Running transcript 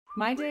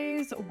My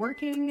days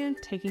working,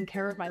 taking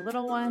care of my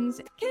little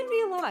ones can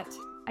be a lot.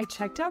 I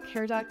checked out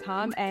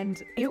care.com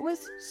and it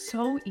was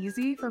so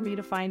easy for me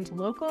to find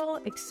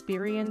local,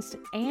 experienced,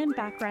 and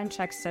background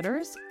check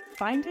sitters.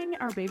 Finding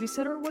our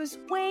babysitter was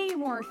way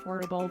more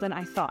affordable than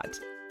I thought.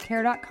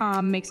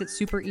 Care.com makes it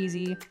super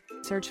easy.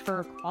 Search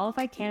for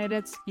qualified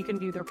candidates. You can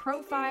view their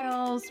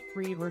profiles,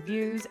 read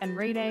reviews and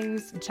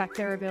ratings, check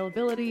their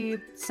availability,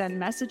 send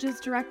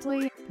messages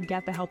directly, and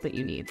get the help that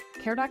you need.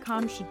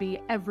 Care.com should be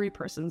every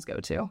person's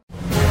go-to.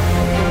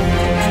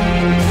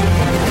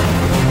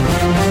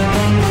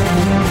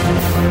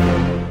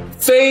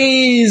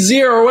 Phase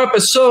Zero,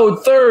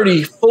 episode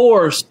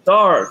 34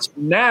 starts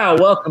now.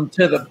 Welcome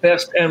to the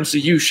best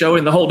MCU show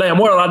in the whole damn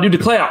world. I do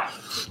declare.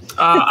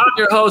 I'm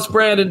your host,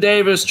 Brandon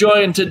Davis,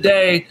 joined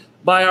today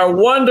by our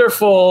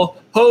wonderful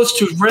host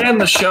who ran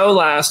the show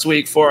last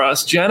week for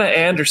us, Jenna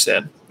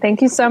Anderson.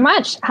 Thank you so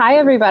much. Hi,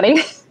 everybody.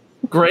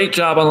 Great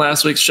job on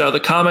last week's show. The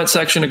comment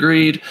section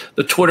agreed.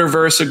 The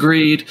Twitterverse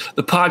agreed.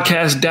 The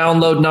podcast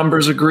download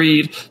numbers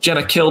agreed.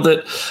 Jenna killed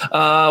it.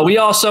 We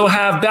also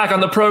have back on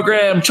the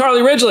program,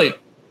 Charlie Ridgely.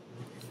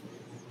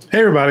 Hey,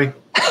 everybody.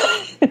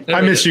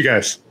 I miss you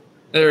guys.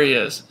 There he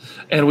is.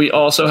 And we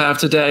also have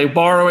today,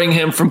 borrowing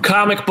him from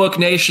Comic Book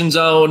Nation's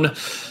own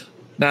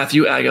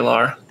Matthew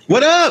Aguilar.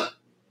 What up?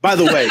 By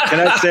the way,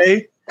 can I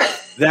say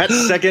that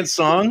second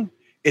song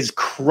is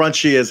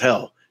crunchy as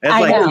hell. It's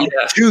like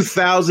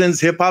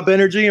 2000s hip hop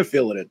energy and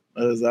feeling it.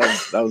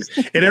 That was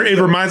it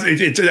reminds me.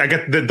 I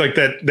got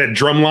that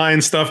drum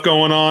line stuff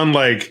going on.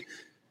 Like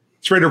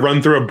it's ready to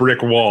run through a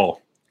brick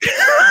wall.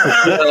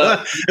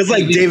 It's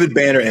like David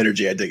Banner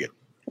energy. I dig it.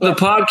 The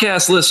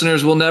podcast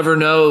listeners will never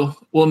know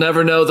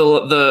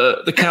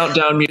the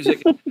countdown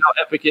music and how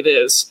epic it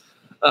is.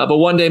 But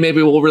one day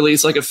maybe we'll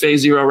release like a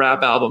Phase Zero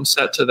rap album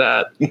set to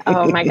that.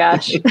 Oh my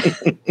gosh.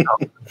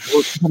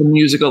 A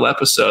musical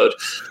episode.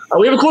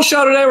 We have a cool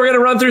show today. We're going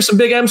to run through some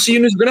big MCU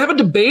news. We're going to have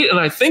a debate, and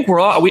I think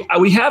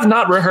we have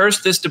not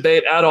rehearsed this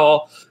debate at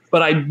all,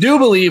 but I do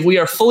believe we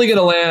are fully going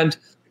to land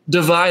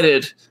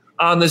divided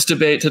on this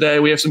debate today.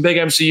 We have some big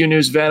MCU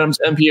news. Venom's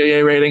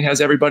MPAA rating has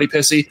everybody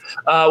pissy.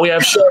 We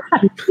have show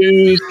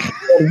news.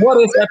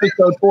 What is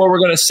episode 4? We're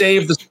going to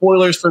save the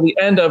spoilers for the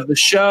end of the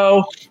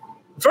show.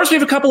 First, we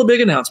have a couple of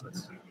big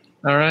announcements.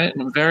 All right.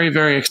 I'm very,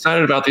 very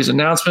excited about these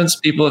announcements.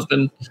 People have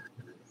been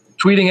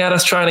tweeting at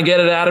us, trying to get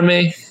it out of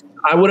me.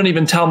 I wouldn't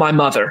even tell my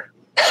mother.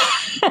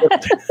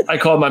 I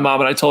called my mom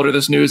and I told her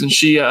this news, and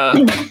she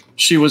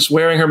was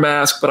wearing her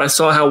mask, but I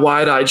saw how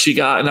wide-eyed she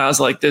got, and I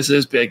was like, this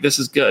is big. This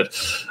is good.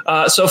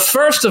 So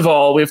first of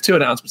all, we have two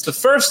announcements. The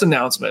first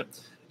announcement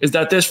is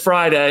that this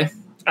Friday,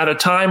 at a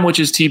time which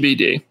is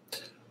TBD,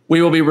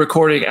 we will be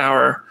recording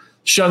our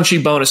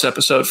Shang-Chi bonus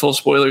episode, full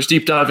spoilers,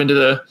 deep dive into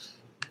the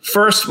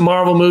first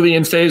Marvel movie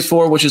in Phase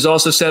 4, which is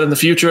also set in the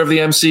future of the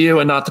MCU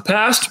and not the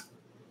past.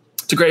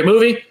 It's a great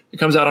movie. It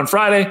comes out on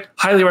Friday.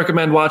 Highly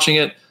recommend watching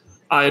it.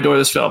 I adore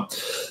this film.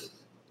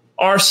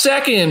 Our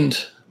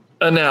second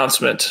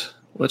announcement,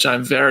 which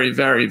I'm very,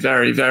 very,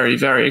 very, very,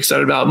 very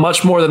excited about,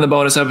 much more than the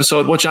bonus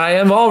episode, which I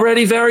am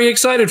already very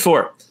excited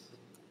for,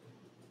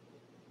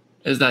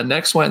 is that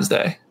next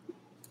Wednesday,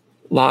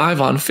 live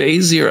on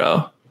Phase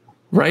Zero,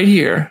 right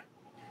here,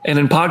 and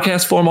in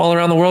podcast form all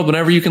around the world,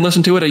 whenever you can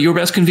listen to it at your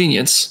best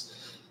convenience,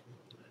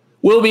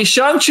 will be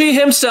Shang-Chi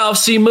himself,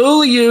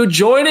 Simu Liu,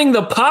 joining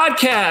the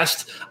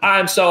podcast.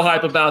 I'm so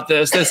hype about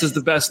this. This is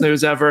the best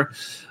news ever.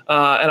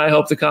 And I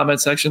hope the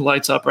comment section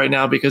lights up right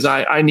now because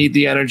I need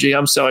the energy.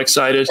 I'm so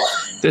excited.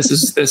 This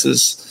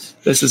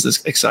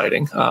is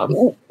exciting.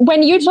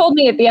 When you told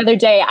me it the other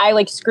day,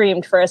 I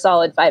screamed for a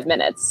solid 5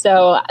 minutes.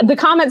 So the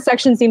comment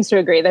section seems to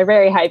agree. They're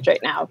very hyped right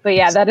now. But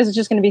yeah, that is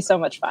just going to be so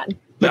much fun.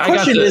 The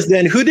question is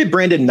then, who did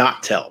Brandon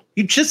not tell?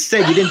 You just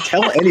said you didn't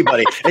tell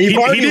anybody. And he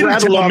didn't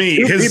tell me.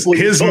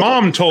 His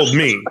mom told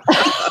me.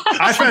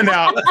 I found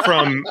out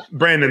from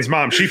Brandon's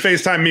mom. She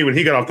FaceTimed me when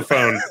he got off the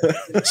phone.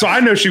 So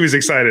I know she was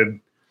excited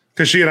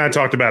because she and I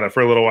talked about it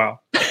for a little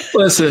while.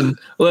 Listen.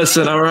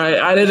 All right.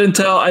 I didn't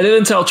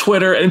tell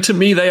Twitter, and to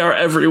me, they are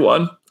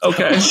everyone.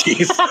 Okay.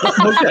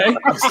 Okay.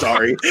 I'm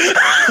sorry.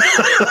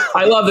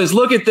 I love this.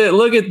 Look at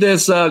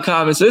this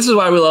comments. This is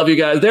why we love you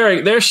guys.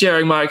 They're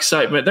sharing my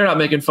excitement. They're not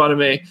making fun of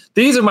me.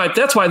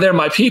 That's why they're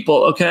my people.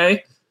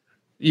 Okay.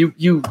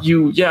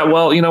 Yeah.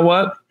 Well, you know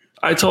what?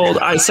 I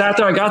sat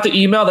there. I got the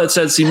email that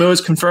said Simu is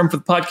confirmed for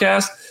the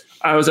podcast.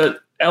 I was at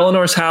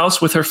Eleanor's house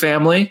with her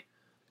family,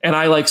 and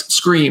I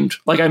screamed.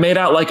 I made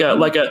out like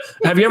a.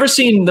 Have you ever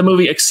seen the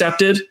movie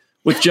Accepted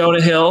with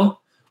Jonah Hill?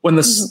 When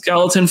the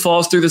skeleton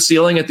falls through the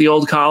ceiling at the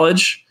old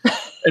college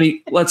and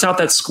he lets out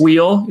that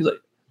squeal, he's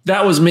like,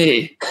 that was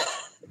me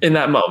in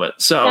that moment.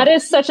 So that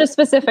is such a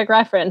specific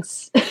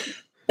reference.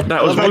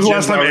 That was when was the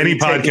last time any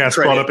podcast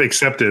brought up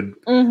Accepted?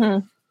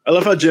 Mm-hmm. I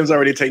love how Jim's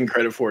already taking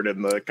credit for it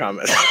in the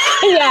comments.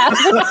 Yeah.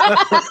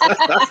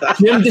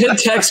 Jim did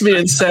text me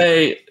and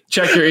say,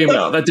 check your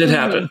email. That did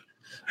happen.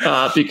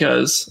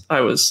 Because I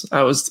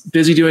was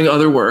busy doing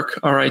other work.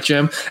 All right,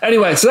 Jim.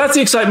 Anyway, so that's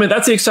the excitement.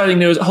 That's the exciting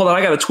news. Hold on,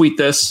 I got to tweet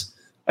this.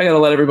 I got to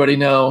let everybody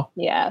know.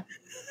 Yeah.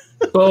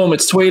 Boom,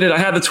 it's tweeted. I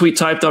had the tweet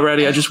typed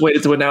already. I just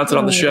waited to announce it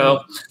on the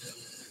show.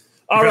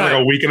 All right.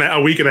 Like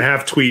a week and a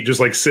half tweet, just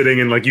like sitting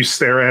and like you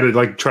stare at it,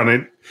 like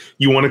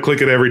you want to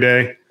click it every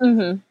day.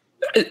 Mm-hmm.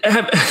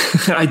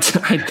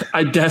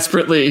 I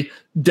desperately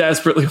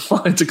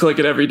wanted to click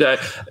it every day.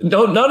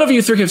 None of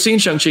you three have seen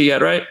Shang-Chi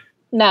yet, right?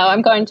 No,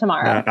 I'm going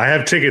tomorrow. I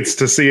have tickets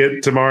to see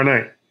it tomorrow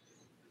night.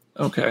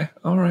 Okay.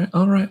 All right.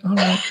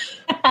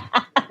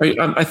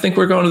 I think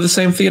we're going to the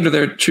same theater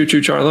there, Choo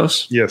Choo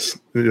Charlos. Yes,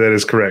 that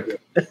is correct.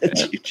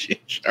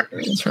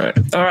 That's right.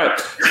 All right.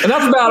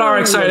 Enough about our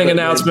exciting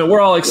announcement.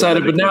 We're all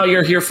excited, but now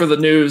you're here for the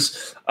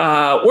news.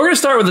 We're going to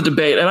start with a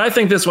debate, and I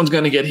think this one's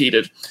going to get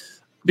heated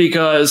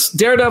because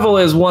Daredevil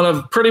is one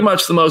of pretty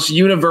much the most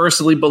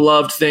universally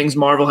beloved things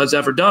Marvel has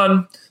ever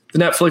done. The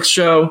Netflix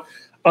show.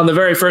 On the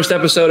very first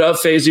episode of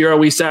Phase Zero,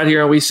 we sat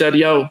here and we said,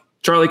 yo,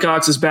 Charlie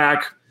Cox is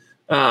back.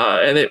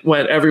 And it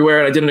went everywhere,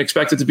 and I didn't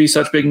expect it to be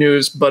such big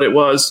news, but it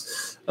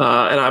was.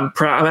 And I'm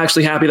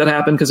actually happy that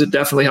happened because it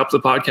definitely helped the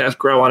podcast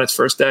grow on its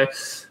first day.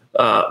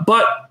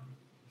 But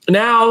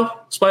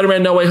now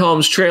Spider-Man No Way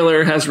Home's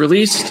trailer has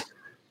released,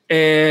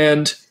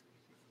 and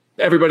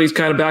everybody's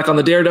kind of back on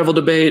the Daredevil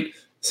debate.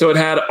 So it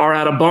had our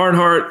Adam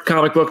Barnhart,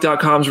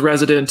 comicbook.com's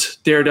resident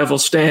Daredevil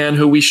stan,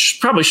 who we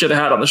probably should have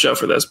had on the show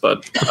for this,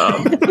 but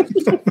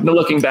no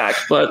looking back.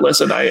 But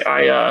listen,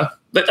 I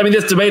mean,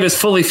 this debate is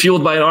fully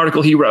fueled by an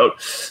article he wrote,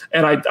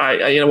 and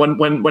I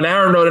when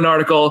Aaron wrote an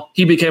article,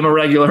 he became a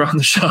regular on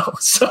the show.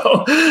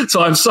 So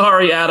I'm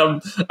sorry,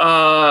 Adam,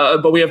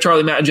 but we have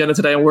Charlie, Matt, and Jenna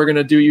today, and we're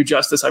gonna do you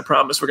justice. I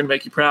promise. We're gonna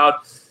make you proud.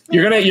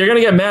 You're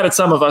gonna get mad at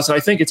some of us, and I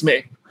think it's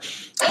me.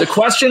 The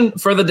question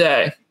for the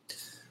day: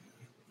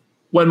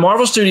 when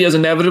Marvel Studios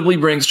inevitably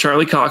brings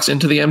Charlie Cox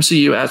into the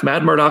MCU as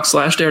Matt Murdock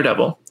 /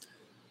 Daredevil,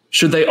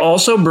 should they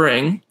also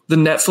bring the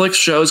Netflix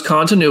show's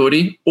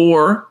continuity,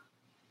 or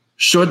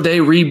should they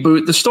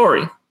reboot the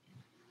story?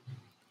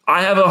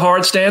 I have a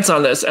hard stance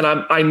on this, and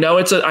I know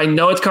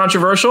it's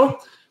controversial,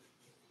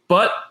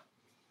 but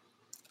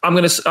I'm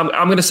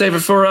gonna save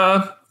it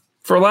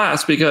for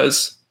last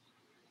because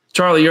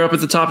Charlie, you're up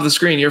at the top of the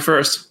screen. You're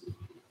first.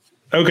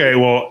 Okay,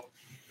 well,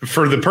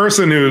 for the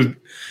person who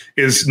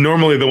is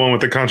normally the one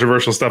with the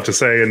controversial stuff to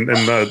say and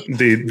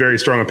the very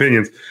strong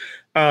opinions,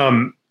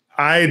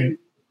 I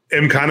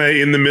am kind of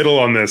in the middle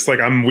on this. Like,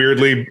 I'm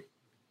weirdly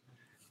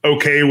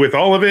okay with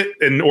all of it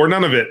or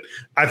none of it.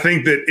 I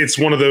think that it's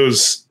one of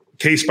those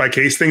case by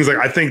case things. Like,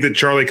 I think that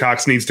Charlie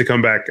Cox needs to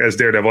come back as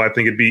Daredevil. I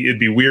think it'd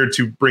be weird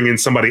to bring in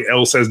somebody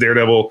else as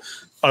Daredevil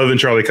other than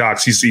Charlie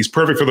Cox. He's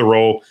perfect for the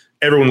role.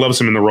 Everyone loves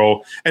him in the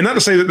role. And not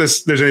to say that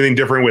there's anything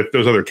different with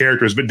those other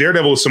characters, but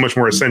Daredevil is so much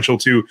more essential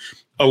to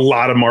a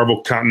lot of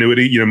Marvel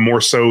continuity,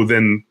 more so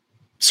than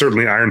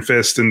certainly Iron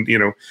Fist and,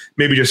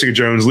 maybe Jessica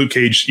Jones. Luke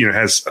Cage,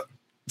 has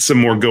some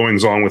more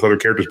goings on with other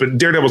characters, but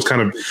Daredevil's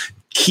kind of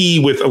key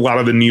with a lot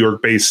of the New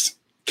York based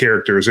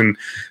characters. And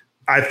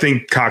I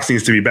think Cox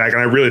needs to be back. And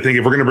I really think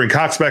if we're going to bring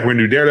Cox back, we're going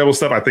to do Daredevil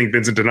stuff. I think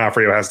Vincent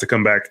D'Onofrio has to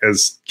come back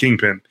as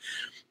Kingpin.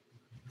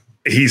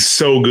 He's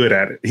so good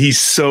at it.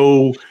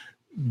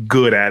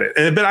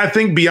 But I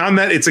think beyond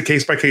that, it's a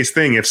case by case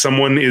thing. If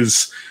someone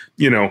is,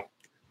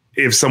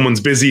 if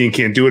someone's busy and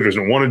can't do it, or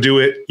doesn't want to do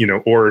it,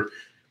 or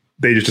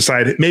they just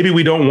decide maybe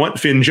we don't want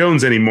Finn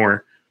Jones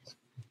anymore,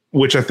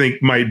 which I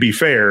think might be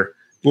fair.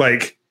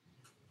 Like,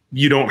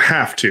 you don't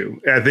have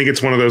to. I think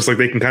it's one of those, like,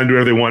 they can kind of do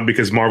whatever they want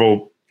because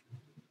Marvel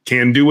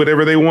can do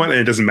whatever they want. And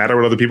it doesn't matter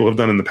what other people have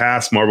done in the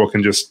past. Marvel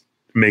can just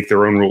make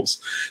their own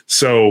rules.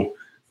 So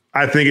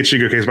I think it should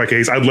go case by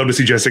case. I'd love to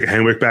see Jessica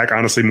Henwick back,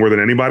 honestly, more than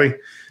anybody,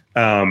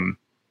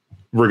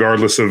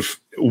 regardless of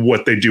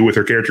what they do with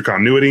her character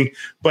continuity.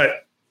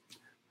 But,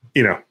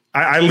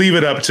 I leave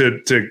it up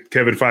to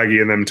Kevin Feige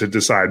and them to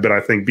decide. But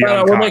I think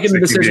beyond we're making the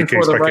decision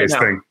for them right now.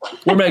 Thing.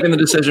 We're making the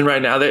decision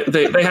right now. They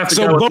have to.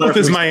 So both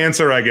is my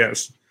answer, I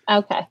guess.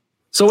 Okay.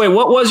 So wait,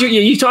 what was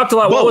you talked a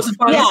lot. Both. What was the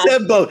final? You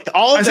said both.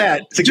 All of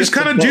that. Just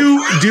kind of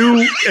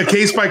do a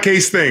case by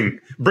case thing.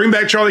 Bring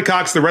back Charlie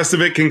Cox. The rest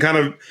of it can kind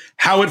of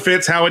how it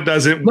fits, how it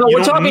doesn't. No,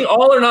 we're talking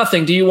all or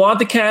nothing. Do you want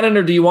the canon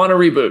or do you want a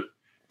reboot?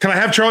 Can I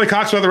have Charlie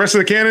Cox without the rest of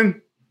the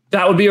canon?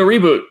 That would be a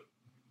reboot.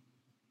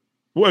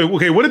 Wait,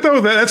 okay,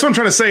 that's what I'm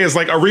trying to say is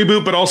like a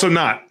reboot, but also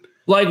not.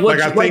 Like what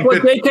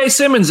J.K.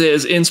 Simmons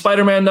is in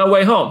Spider-Man No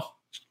Way Home.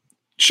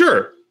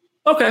 Sure.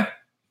 Okay.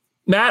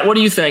 Matt, what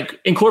do you think?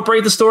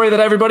 Incorporate the story that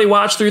everybody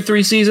watched through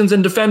 3 seasons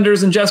in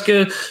Defenders and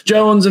Jessica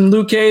Jones and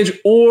Luke Cage,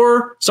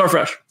 or start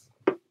fresh?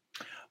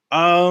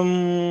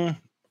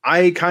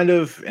 I kind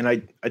of, and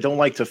I don't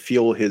like to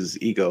fuel his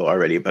ego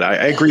already, but I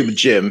agree with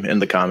Jim in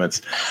the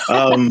comments.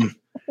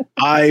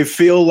 I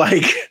feel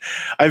like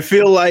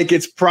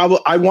it's probably,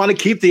 I want to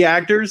keep the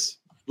actors,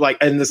 like,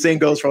 and the same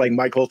goes for like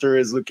Mike Coulter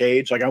as Luke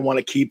Cage. Like, I want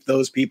to keep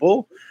those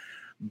people,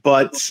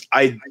 but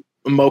I'm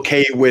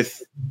okay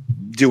with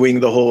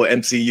doing the whole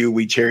MCU.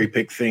 We cherry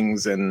pick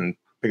things and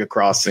pick a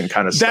cross and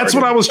kind of. That's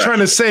what I was trying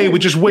to say,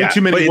 which is way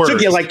too many words. It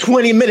took you like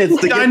 20 minutes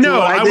to get. I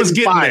know. I was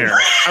getting there.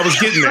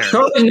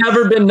 Totally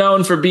never been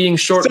known for being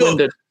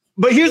short-winded.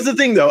 But here's the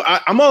thing, though.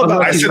 I'm all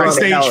about. I set the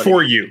stage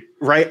for you,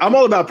 right? I'm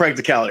all about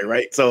practicality,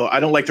 right? So I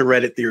don't like to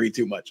Reddit theory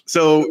too much.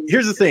 So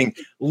here's the thing: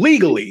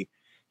 legally,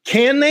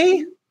 can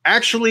they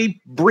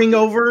actually bring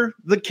over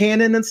the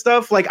canon and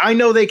stuff? Like, I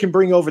know they can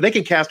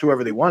cast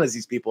whoever they want as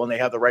these people, and they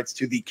have the rights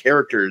to the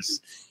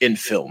characters in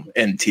film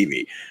and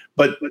TV.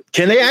 But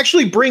can they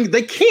actually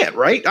they can't,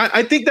 right?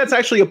 I think that's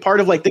actually a part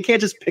of, like, they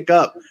can't just pick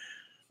up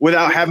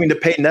without having to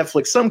pay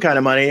Netflix some kind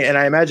of money. And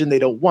I imagine they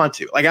don't want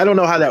to. Like, I don't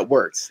know how that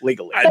works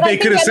legally. They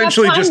could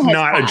essentially just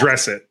not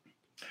address it.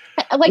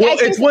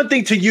 It's one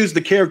thing to use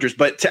the characters,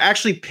 but to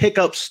actually pick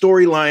up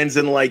storylines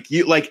and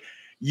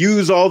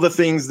use all the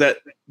things that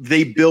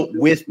they built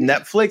with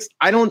Netflix.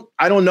 I don't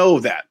know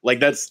that.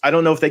 I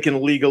don't know if they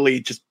can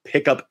legally just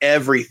pick up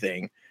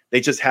everything. They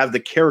just have the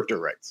character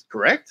rights,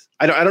 correct?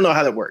 I don't know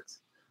how that works.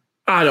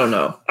 I don't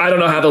know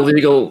how the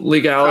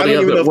legality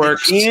of it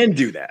works. They can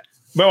do that.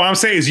 But what I'm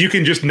saying is you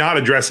can just not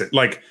address it.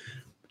 Like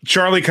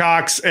Charlie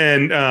Cox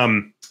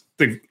and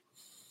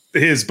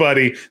his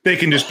buddy, they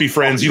can just be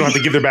friends. You don't have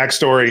to give their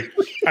backstory.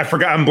 I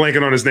forgot. I'm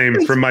blanking on his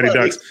name from Mighty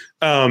Ducks.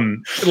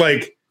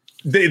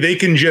 They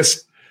can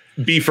just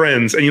be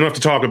friends and you don't have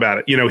to talk about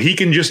it. You know, he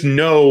can just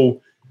know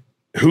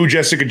who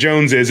Jessica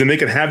Jones is and they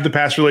can have the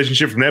past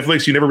relationship from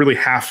Netflix. You never really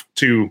have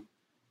to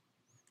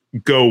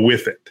go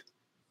with it.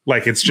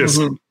 Like, it's just...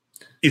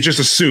 It's just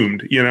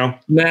assumed, you know?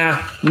 Nah.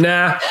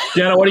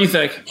 Jana, what do you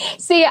think?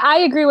 See, I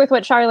agree with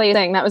what Charlie is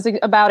saying. That was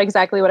about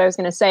exactly what I was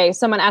going to say.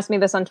 Someone asked me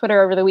this on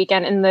Twitter over the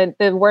weekend, and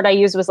the word I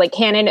used was like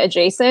canon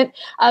adjacent,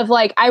 of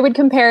like, I would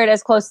compare it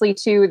as closely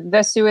to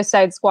the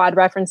Suicide Squad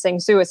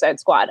referencing Suicide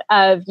Squad,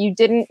 of you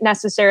didn't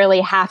necessarily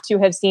have to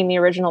have seen the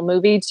original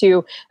movie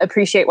to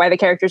appreciate why the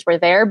characters were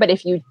there. But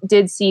if you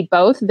did see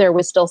both, there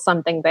was still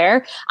something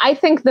there. I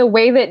think the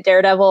way that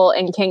Daredevil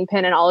and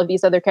Kingpin and all of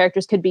these other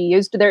characters could be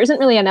used, there isn't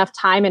really enough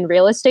time in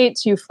real estate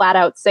to flat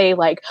out say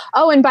like,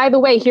 oh, and by the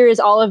way, here is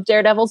all of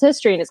Daredevil's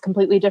history and it's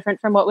completely different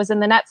from what was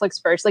in the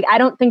Netflix verse. Like, I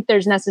don't think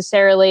there's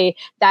necessarily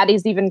that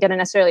is even going to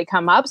necessarily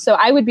come up. So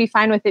I would be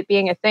fine with it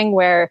being a thing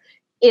where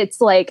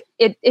it's like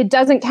it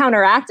doesn't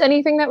counteract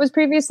anything that was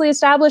previously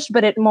established,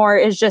 but it more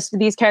is just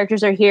these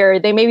characters are here.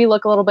 They maybe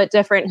look a little bit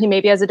different. He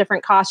maybe has a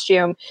different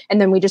costume, and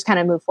then we just kind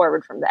of move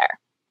forward from there.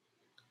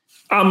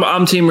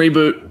 I'm team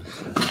reboot.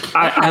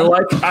 I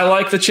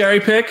like the cherry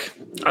pick.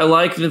 I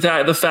like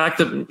the fact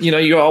that, you know,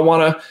 you all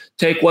want to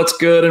take what's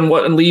good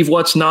and leave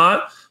what's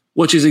not,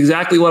 which is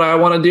exactly what I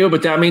want to do.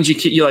 But that means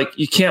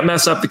you can't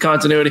mess up the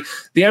continuity.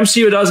 The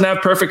MCU doesn't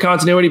have perfect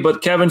continuity,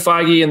 but Kevin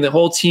Feige and the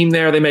whole team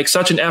there, they make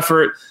such an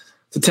effort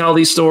to tell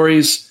these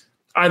stories.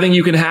 I think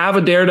you can have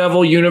a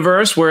Daredevil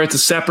universe where it's a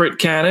separate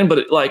canon,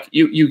 but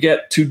you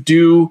get to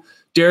do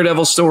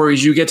Daredevil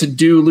stories, you get to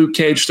do Luke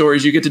Cage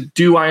stories, you get to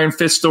do Iron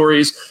Fist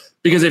stories.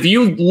 Because if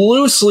you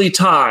loosely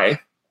tie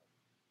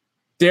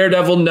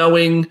Daredevil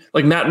knowing,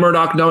 like Matt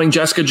Murdock knowing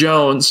Jessica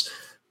Jones,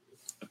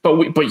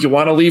 but you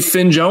want to leave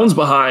Finn Jones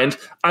behind,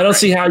 I don't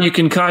see how you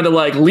can kind of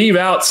like leave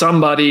out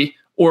somebody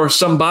or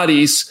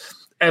somebodies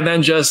and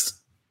then just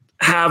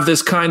have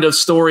this kind of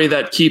story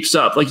that keeps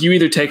up. Like, you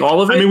either take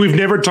all of it. I mean, we've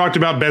never talked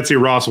about Betsy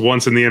Ross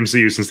once in the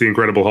MCU since The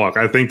Incredible Hulk.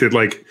 I think that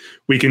like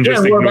we can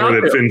just ignore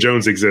that Finn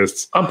Jones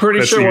exists. I'm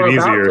pretty sure we're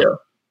about to.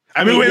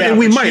 I mean,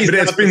 we might, but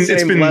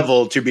it's been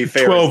level, to be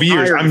fair, 12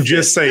 years. I'm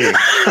just saying.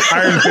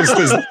 Iron Fist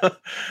is.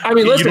 I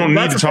mean, listen, you don't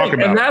need to talk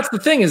about it. And that's the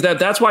thing, is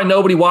that's why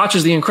nobody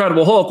watches The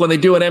Incredible Hulk when they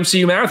do an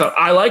MCU marathon.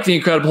 I like The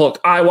Incredible Hulk.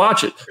 I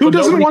watch it. Who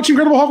doesn't watch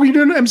Incredible Hulk when you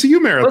do an MCU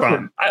marathon?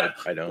 Listen,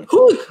 I don't.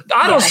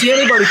 I don't see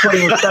anybody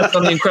putting respect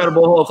on The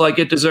Incredible Hulk like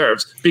it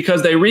deserves,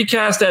 because they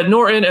recast Ed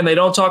Norton and they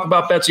don't talk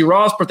about Betsy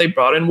Ross, but they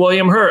brought in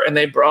William Hurt and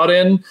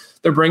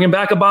they're bringing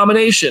back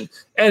Abomination.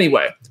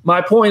 Anyway,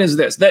 my point is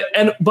this: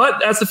 but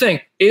that's the thing,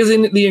 is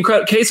in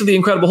the case of The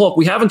Incredible Hulk,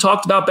 we haven't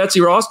talked about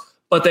Betsy Ross,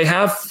 but they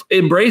have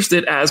embraced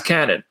it as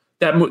canon.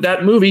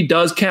 That movie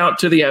does count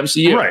to the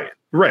MCU.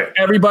 Right.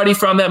 Everybody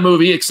from that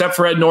movie, except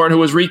for Ed Norton, who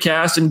was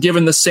recast and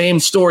given the same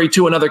story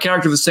to another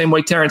character, the same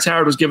way Terrence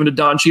Howard was given to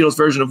Don Cheadle's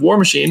version of War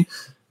Machine,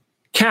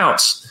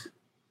 counts.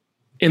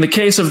 In the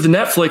case of the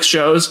Netflix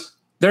shows,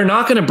 they're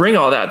not going to bring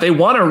all that. They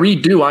want to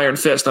redo Iron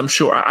Fist, I'm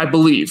sure. I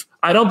believe.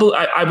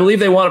 I believe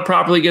they want to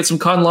properly get some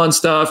Kunlun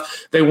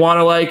stuff. They want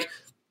to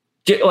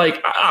get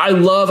I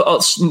love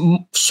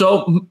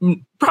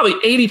probably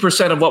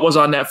 80% of what was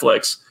on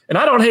Netflix. And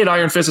I don't hate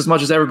Iron Fist as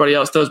much as everybody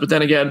else does. But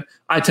then again,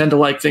 I tend to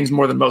like things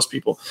more than most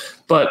people.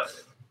 But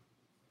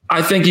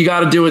I think you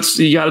got to do it.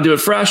 You got to do it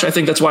fresh. I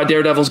think that's why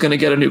Daredevil's going to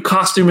get a new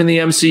costume in the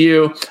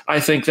MCU. I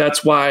think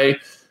that's why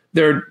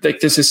they're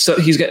like,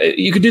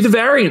 you could do the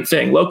variant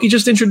thing. Loki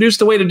just introduced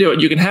the way to do it.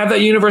 You can have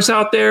that universe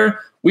out there.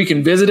 We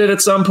can visit it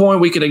at some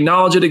point. We can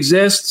acknowledge it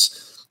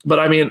exists. But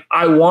I mean,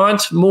 I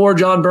want more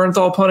John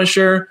Bernthal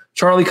Punisher,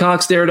 Charlie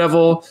Cox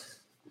Daredevil,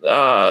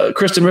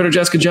 Kristen Ritter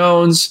Jessica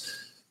Jones,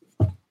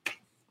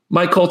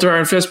 Mike Coulter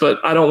Iron Fist. But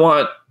I don't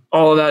want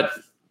all of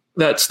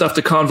that stuff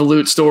to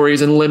convolute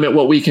stories and limit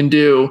what we can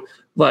do,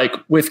 like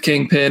with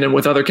Kingpin and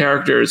with other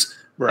characters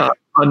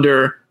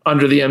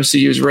under the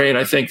MCU's reign.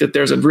 I think that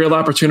there's a real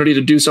opportunity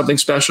to do something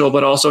special,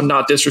 but also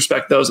not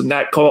disrespect those. And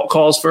that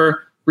calls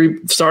for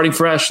starting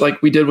fresh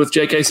like we did with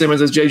J.K.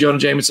 Simmons as J. Jonah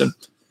Jameson.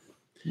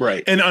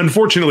 Right. And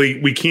unfortunately,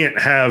 we can't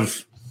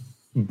have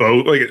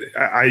both. Like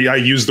I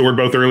used the word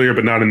both earlier,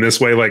 but not in this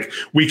way. Like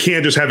we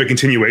can't just have a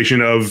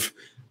continuation of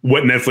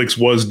what Netflix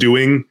was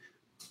doing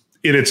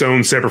in its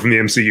own separate from the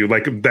MCU.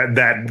 Like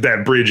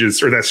that bridge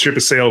is, or that ship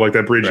is sailed, like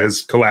that bridge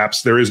has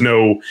collapsed. There is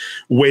no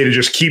way to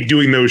just keep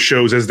doing those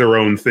shows as their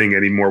own thing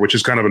anymore, which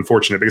is kind of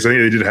unfortunate because I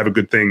think they did have a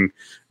good thing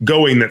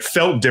going that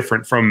felt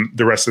different from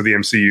the rest of the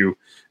MCU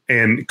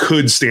and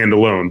could stand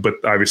alone. But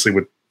obviously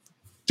with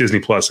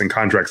Disney Plus and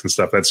contracts and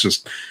stuff,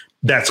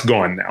 that's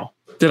gone now.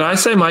 Did I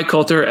say Mike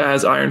Coulter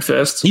as Iron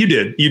Fist? You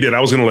did. I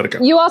was going to let it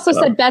go. You also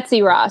said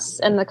Betsy Ross,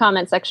 and the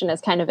comment section has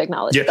kind of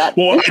acknowledged that.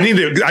 Well, I need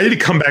to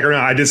come back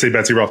around. I did say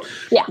Betsy Ross.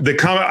 Yeah.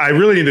 I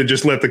really need to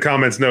just let the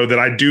comments know that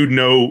I do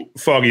know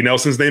Foggy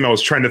Nelson's name. I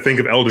was trying to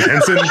think of Eldon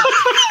Henson,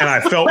 and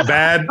I felt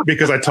bad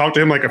because I talked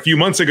to him like a few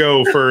months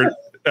ago for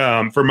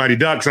Mighty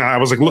Ducks, and I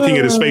was like looking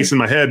at his face in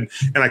my head,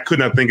 and I could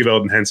not think of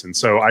Eldon Henson.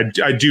 So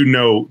I do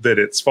know that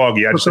it's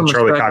Foggy. I just said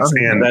Charlie Cox,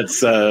 and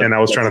I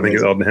was trying to think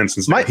of Eldon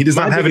Henson's name. He does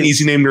not have an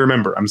easy name to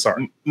remember. I'm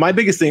sorry. My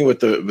biggest thing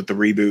with the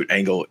reboot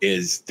angle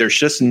is there's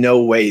just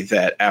no way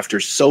that after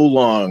so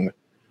long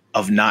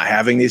of not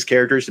having these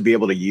characters to be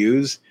able to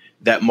use,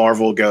 that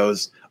Marvel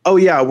goes, oh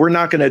yeah, we're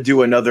not going to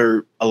do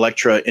another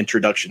Elektra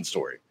introduction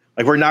story.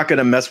 Like, we're not going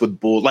to mess with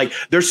Bull. Like,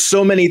 there's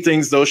so many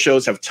things those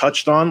shows have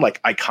touched on,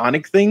 like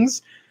iconic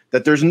things,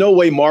 that there's no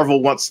way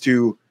Marvel wants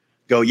to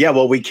go, yeah,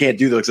 well, we can't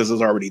do those because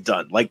it's already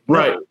done. Like,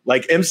 right. No,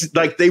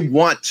 like they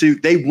want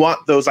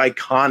those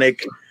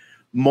iconic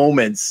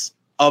moments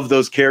of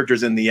those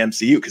characters in the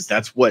MCU because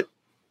that's what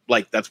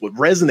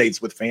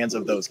resonates with fans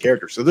of those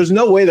characters. So there's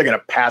no way they're going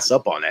to pass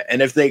up on it.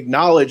 And if they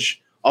acknowledge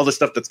all the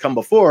stuff that's come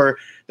before,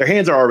 their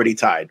hands are already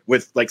tied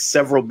with like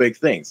several big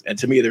things. And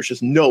to me, there's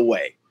just no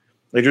way.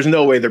 Like, there's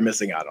no way they're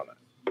missing out on that.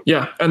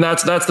 Yeah, and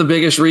that's the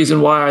biggest reason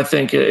why I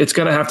think it's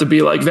going to have to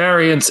be like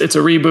variants. It's a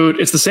reboot.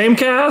 It's the same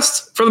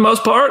cast for the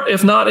most part,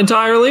 if not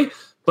entirely,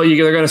 but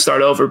they're going to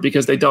start over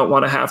because they don't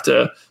want to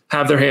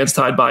have their hands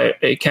tied by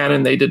a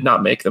canon they did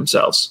not make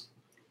themselves.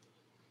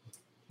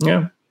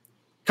 Yeah.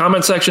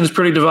 Comment section is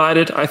pretty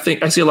divided. I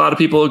think I see a lot of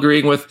people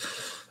agreeing with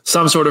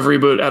some sort of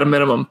reboot at a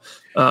minimum.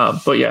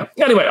 But yeah.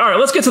 Anyway, all right,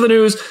 let's get to the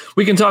news.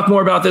 We can talk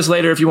more about this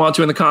later if you want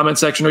to in the comment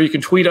section, or you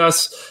can tweet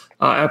us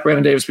at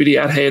Brandon Davis PD,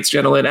 at Hey It's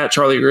Jenna Lynn, at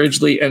Charlie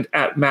Ridgely, and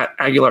at Matt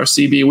Aguilar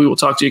CB. We will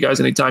talk to you guys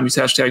anytime. Use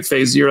hashtag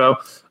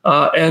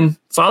Phase0 and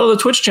follow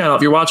the Twitch channel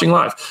if you're watching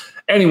live.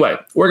 Anyway,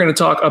 we're going to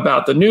talk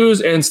about the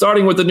news, and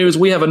starting with the news,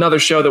 we have another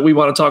show that we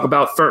want to talk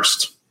about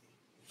first.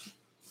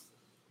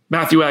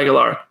 Matthew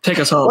Aguilar, take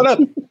us home. What up?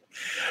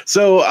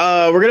 So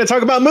we're going to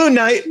talk about Moon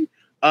Knight.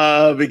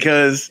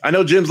 Because I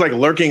know Jim's like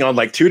lurking on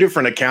like two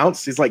different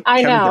accounts. He's like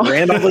Kevin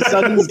Durant all of a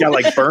sudden. He's got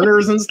like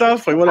burners and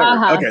stuff, like whatever.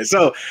 Uh-huh. Okay,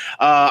 so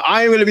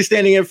I am going to be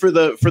standing in for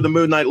the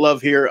Moon Knight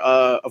love here.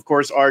 Of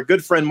course, our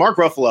good friend Mark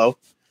Ruffalo,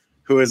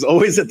 who is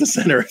always at the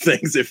center of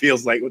things, it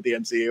feels like, with the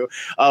MCU,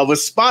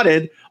 was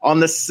spotted on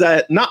the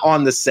set. Not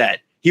on the set.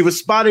 He was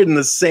spotted in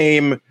the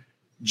same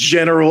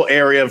general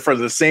area for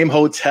the same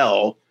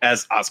hotel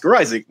as Oscar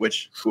Isaac,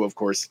 who of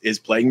course is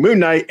playing Moon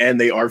Knight, and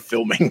they are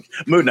filming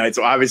Moon Knight.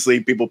 So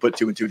obviously people put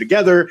two and two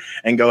together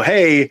and go,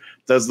 hey,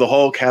 does the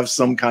Hulk have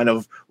some kind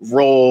of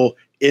role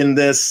in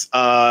this?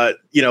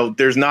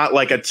 There's not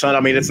like a ton.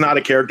 I mean, it's not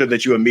a character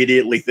that you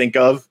immediately think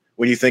of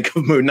when you think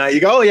of Moon Knight. You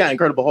go, oh yeah,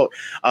 Incredible Hulk.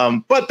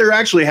 But there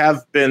actually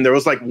there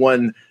was like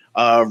one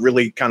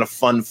really kind of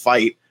fun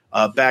fight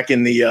back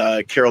in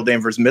the Carol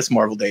Danvers Miss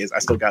Marvel days. I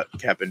still got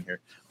Cap in here.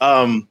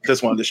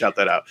 Just wanted to shout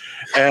that out.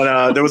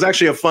 And there was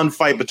actually a fun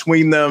fight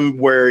between them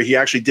where he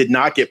actually did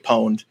not get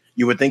pwned.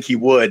 You would think he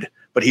would,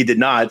 but he did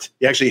not.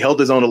 He actually held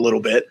his own a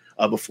little bit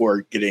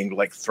before getting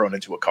like thrown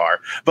into a car.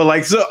 But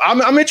like, so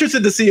I'm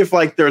interested to see if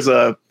like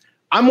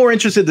I'm more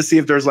interested to see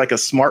if there's like a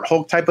Smart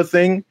Hulk type of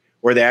thing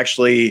where they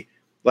actually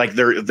like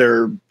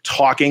they're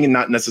talking and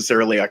not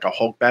necessarily like a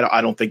Hulk battle.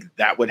 I don't think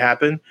that would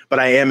happen, but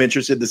I am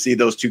interested to see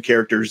those two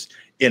characters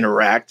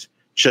interact,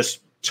 just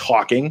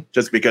talking,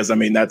 just because I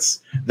mean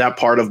that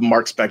part of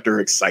Mark Spector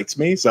excites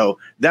me. So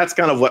that's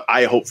kind of what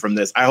I hope from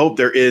this. I hope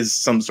there is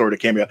some sort of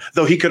cameo,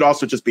 though he could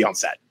also just be on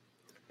set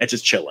and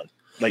just chilling.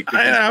 Like,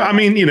 I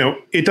mean,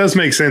 it does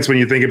make sense when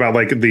you think about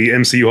like the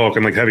MCU Hulk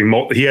and like having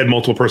he had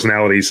multiple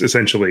personalities.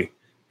 Essentially,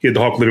 he had the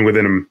Hulk living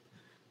within him,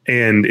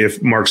 and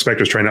if Mark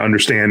Spector's trying to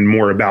understand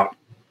more about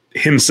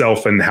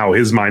himself and how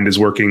his mind is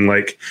working,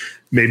 like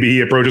maybe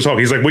he approaches Hulk.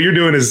 He's like, what you're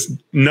doing is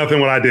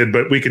nothing what I did,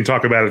 but we can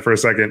talk about it for a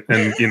second.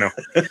 And,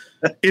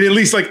 it at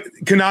least like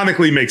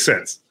canonically makes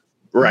sense.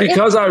 Right.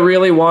 Because I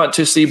really want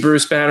to see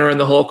Bruce Banner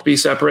and the Hulk be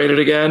separated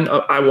again.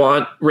 I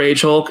want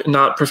Rage Hulk,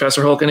 not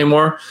Professor Hulk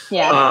anymore.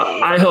 Yeah.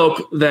 I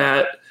hope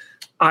that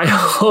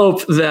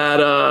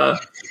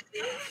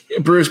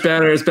Bruce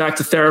Banner is back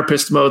to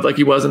therapist mode like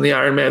he was in the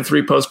Iron Man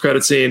 3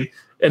 post-credit scene,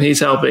 and he's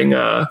helping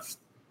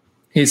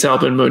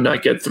Moon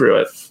Knight get through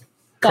it.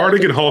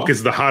 Cardigan Hulk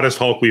is the hottest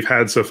Hulk we've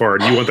had so far.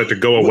 Do you want that to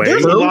go away?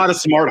 There's a lot of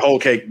Smart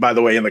Hulk hate, by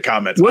the way, in the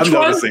comments. Which I'm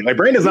one? noticing. Like,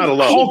 Brandon's not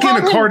alone. Hulk in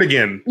a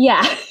cardigan.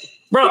 Yeah.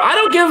 Bro, I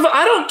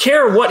don't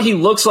care what he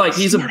looks like.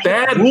 He's a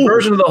bad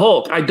version of the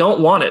Hulk. I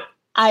don't want it.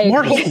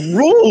 Smart Hulk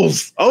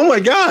rules. Oh my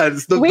God.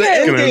 The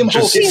Endgame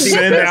Hulk is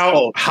send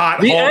out hot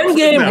The Hulk.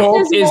 Endgame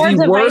Hulk is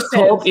the worst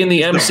Hulk in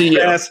the MCU.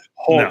 Best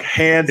Hulk,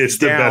 hands it's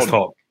down. the best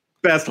Hulk.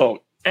 Best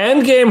Hulk.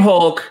 Endgame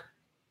Hulk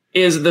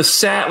is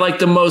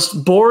the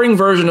most boring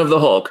version of the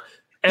Hulk.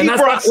 And he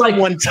brought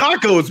someone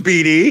tacos,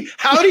 BD.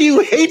 How do you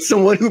hate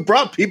someone who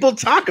brought people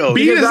tacos?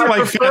 BD doesn't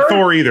like Fat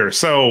Thor either,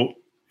 so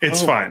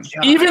it's fine.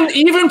 God.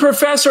 Even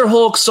Professor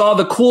Hulk saw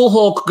the cool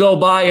Hulk go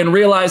by and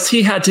realized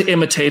he had to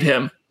imitate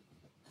him.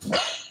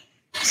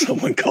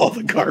 Someone call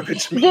the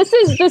garbage man. This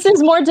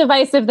is more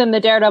divisive than the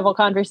Daredevil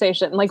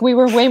conversation. Like, we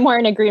were way more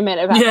in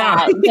agreement about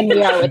that than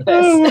we are with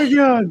this. Oh my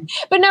God.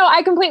 But no,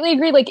 I completely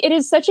agree. Like, it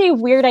is such a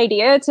weird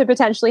idea to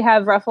potentially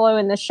have Ruffalo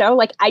in this show.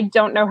 Like, I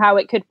don't know how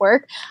it could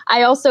work.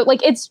 I also,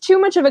 like, it's too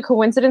much of a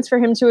coincidence for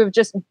him to have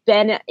just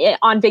been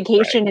on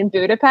vacation in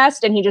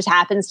Budapest and he just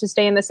happens to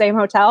stay in the same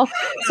hotel.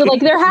 So,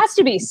 like, there has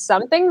to be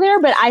something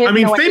there, but I have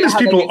no idea famous how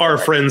people are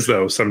friends,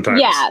 though,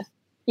 sometimes.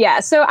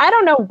 Yeah, so I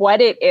don't know what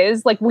it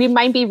is. Like, we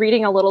might be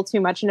reading a little too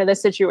much into this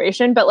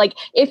situation, but like,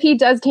 if he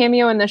does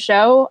cameo in the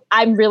show,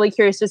 I'm really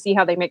curious to see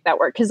how they make that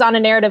work. Because on a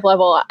narrative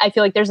level, I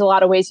feel like there's a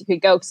lot of ways you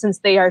could go since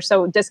they are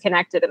so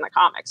disconnected in the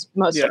comics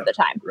most of the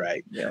time.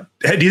 Right. Yeah.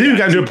 Do you think we've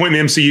gotten to a point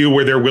in the MCU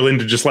where they're willing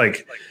to just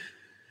like,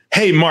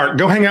 hey, Mark,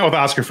 go hang out with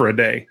Oscar for a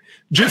day?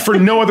 Just for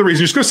no other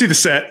reason. Just go see the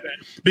set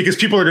because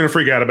people are going to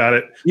freak out about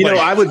it. You know,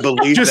 I would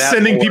believe just that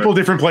sending people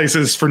different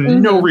places for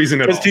no reason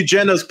at all. Because to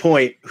Jenna's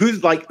point, who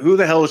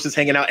the hell is just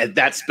hanging out at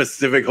that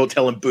specific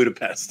hotel in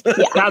Budapest? Yeah.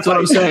 That's what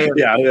I'm saying.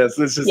 It's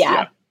just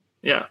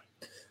Yeah.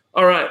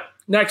 All right.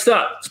 Next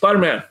up,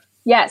 Spider-Man.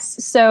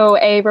 Yes. So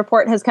a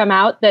report has come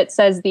out that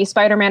says the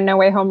Spider-Man No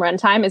Way Home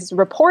runtime is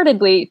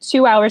reportedly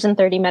 2 hours and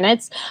 30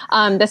 minutes.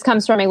 This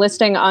comes from a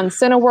listing on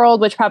Cineworld,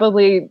 which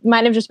probably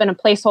might have just been a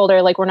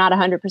placeholder. Like, we're not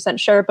 100%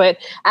 sure. But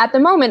at the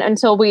moment,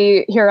 until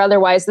we hear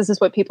otherwise, this is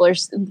what people are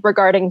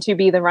regarding to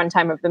be the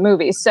runtime of the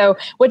movie. So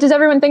what does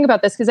everyone think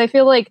about this? Because I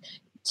feel like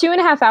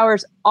 2.5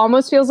 hours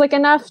almost feels like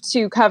enough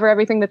to cover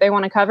everything that they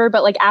want to cover.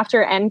 But like,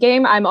 after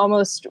Endgame, I'm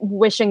almost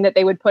wishing that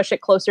they would push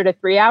it closer to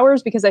 3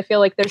 hours because I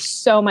feel like there's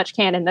so much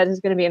canon that is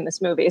going to be in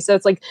this movie. So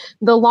it's like,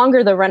 the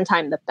longer the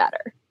runtime, the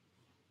better.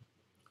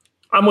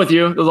 I'm with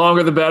you. The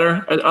longer, the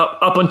better.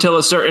 Up until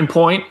a certain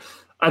point.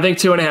 I think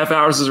 2.5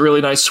 hours is a really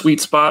nice sweet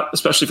spot,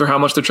 especially for how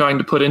much they're trying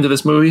to put into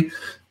this movie.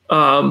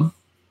 But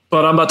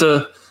I'm about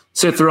to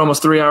sit through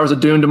almost 3 hours of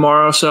Dune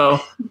tomorrow. So,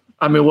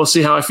 I mean, we'll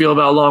see how I feel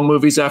about long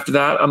movies after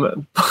that.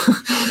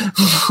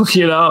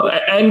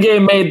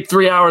 Endgame made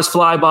 3 hours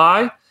fly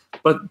by,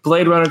 but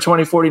Blade Runner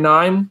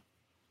 2049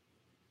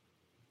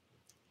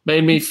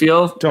 made me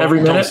feel every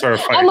minute. Don't start a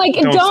fight. I'm like,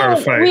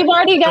 we've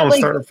already got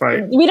start a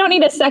fight. We don't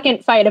need a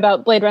second fight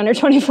about Blade Runner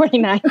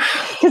 2049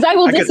 because I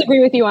will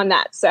disagree with you on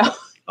that. So.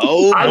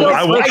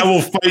 I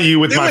will fight you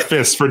with my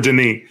fists for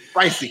Denis.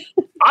 Pricey.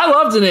 I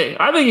love Denis.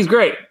 I think he's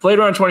great. Blade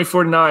Runner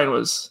 2049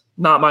 was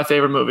not my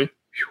favorite movie.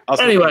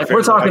 Anyway,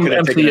 we're talking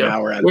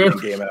MCU.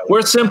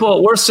 We're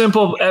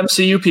simple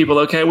MCU people,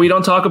 okay? We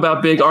don't talk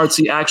about big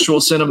artsy actual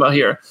cinema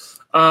here.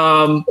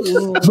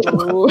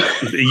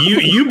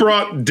 You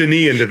brought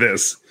Denis into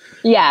this.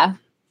 Yeah.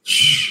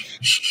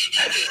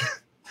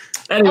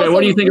 Anyway,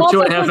 what do you think of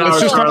 2.5 hours?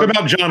 Let's just talk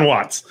about John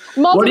Watts.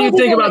 What do you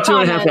think about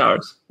 2.5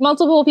 hours?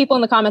 Multiple people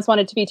in the comments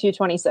wanted to be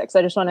 226.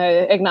 I just want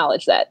to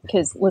acknowledge that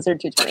because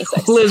Lizard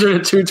 226.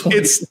 Lizard at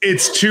 226.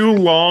 It's too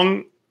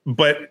long,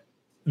 but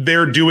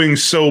they're doing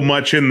so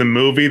much in the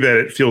movie that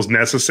it feels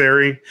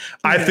necessary.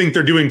 I think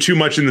they're doing too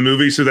much in the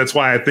movie, so that's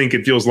why I think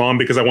it feels long,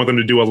 because I want them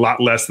to do a lot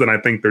less than I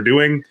think they're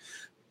doing.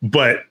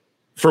 But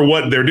for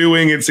what they're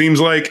doing, it seems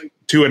like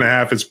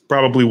 2.5 is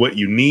probably what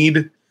you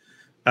need.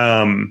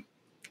 I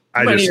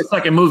need a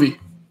second movie.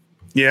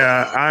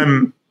 Yeah,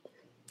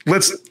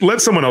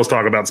 let someone else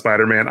talk about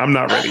Spider-Man. I'm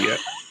not ready yet.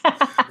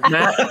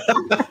 Matt?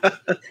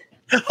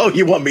 Oh,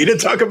 you want me to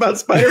talk about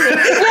Spider-Man?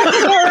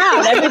 Go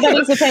around.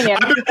 Everybody's opinion.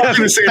 I've been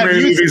watching the same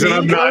movies, and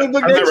I'm not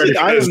ready.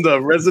 I am the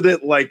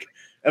resident,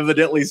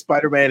 evidently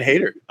Spider-Man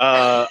hater.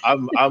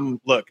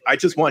 Look, I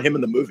just want him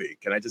in the movie.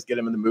 Can I just get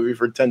him in the movie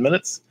for 10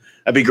 minutes?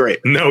 That'd be great.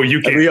 No, you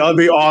can't. That'd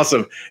be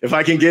awesome. If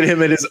I can get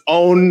him in his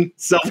own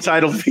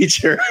self-titled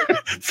feature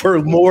for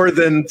more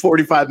than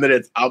 45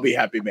 minutes, I'll be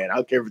happy, man. I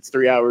don't care if it's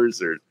 3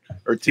 hours or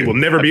 2. He will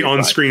never be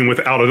on screen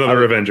without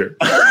another Avenger.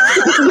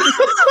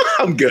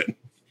 I'm good.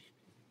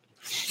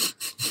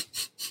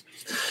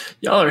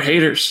 Y'all are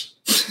haters.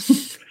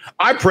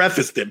 I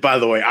prefaced it, by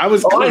the way. I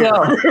was clear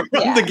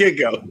from the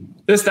get-go.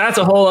 That's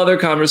a whole other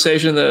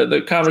conversation.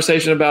 The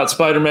conversation about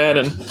Spider-Man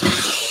and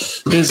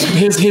his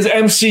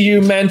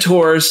MCU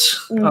mentors.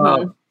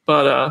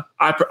 But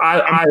I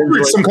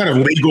it's some kind of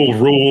legal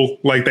rule,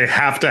 like they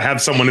have to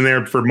have someone in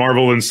there for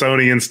Marvel and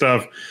Sony and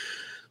stuff.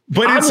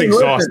 But it's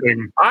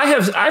exhausting.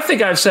 I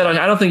think I've said on.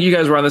 I don't think you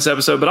guys were on this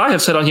episode, but I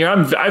have said on here.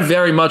 I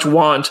very much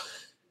want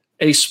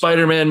a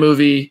Spider-Man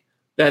movie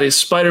that is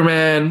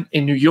Spider-Man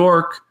in New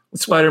York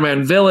with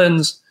Spider-Man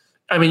villains.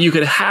 I mean, you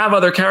could have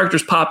other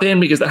characters pop in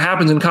because that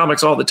happens in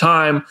comics all the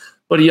time.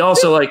 But he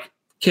also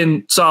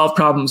can solve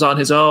problems on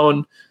his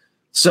own.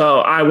 So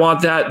I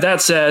want that.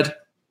 That said,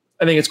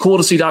 I think it's cool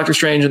to see Doctor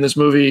Strange in this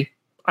movie.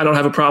 I don't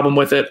have a problem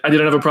with it. I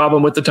didn't have a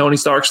problem with the Tony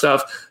Stark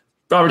stuff.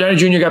 Robert Downey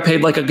Jr. got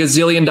paid like $1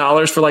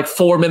 gazillion for like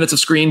 4 minutes of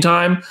screen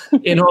time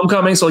in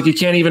Homecoming. So like you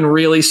can't even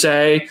really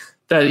say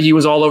that he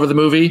was all over the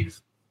movie,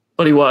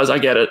 but he was. I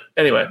get it.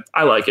 Anyway,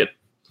 I like it.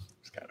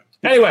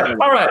 Anyway,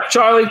 all right,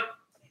 Charlie.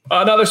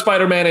 Another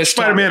Spider-Man is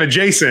Spider-Man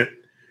adjacent.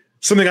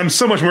 Something I'm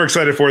so much more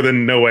excited for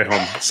than No Way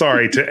Home.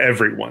 Sorry to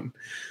everyone.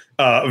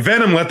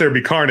 Venom: Let There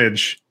Be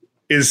Carnage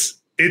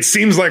it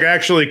seems like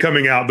actually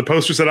coming out. The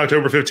poster said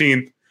October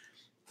 15th.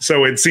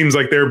 So it seems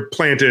like they're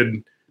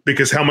planted,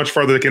 because how much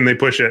farther can they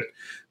push it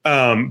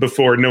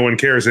before no one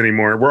cares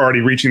anymore? We're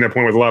already reaching that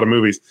point with a lot of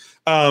movies.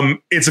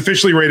 It's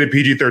officially rated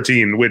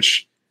PG-13,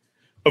 which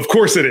of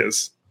course it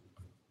is.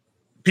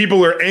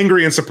 People are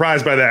angry and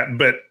surprised by that,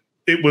 but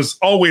it was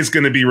always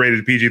going to be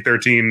rated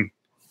PG-13.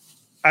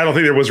 I don't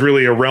think there was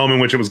really a realm in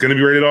which it was going to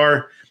be rated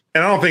R.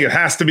 And I don't think it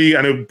has to be.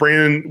 I know,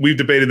 Brandon, we've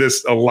debated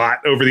this a lot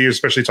over the years,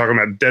 especially talking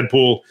about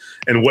Deadpool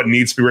and what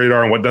needs to be rated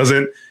R and what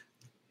doesn't.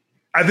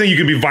 I think you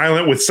can be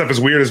violent with stuff as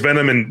weird as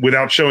Venom and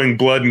without showing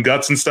blood and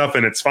guts and stuff,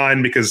 and it's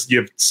fine because you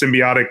have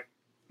symbiotic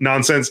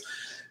nonsense.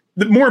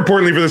 More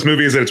importantly for this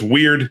movie is that it's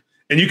weird,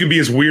 and you can be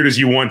as weird as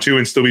you want to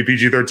and still be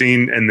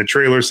PG-13, and the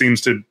trailer seems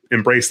to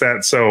embrace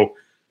that. So,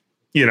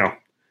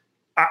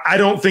 I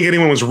don't think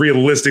anyone was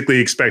realistically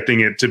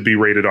expecting it to be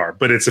rated R,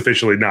 but it's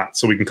officially not.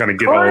 So we can kind of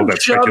get all of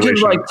that speculation.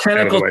 His, like,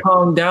 tentacle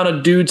tongue down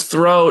a dude's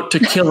throat to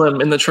kill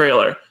him in the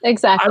trailer.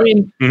 Exactly. I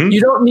mean,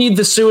 you don't need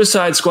the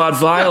Suicide Squad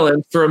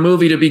violence for a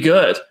movie to be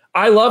good.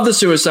 I love the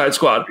Suicide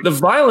Squad. The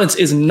violence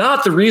is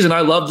not the reason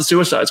I love the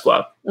Suicide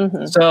Squad.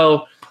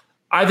 So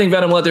I think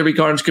Venom: Let There Be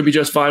Carnage could be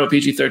just fine with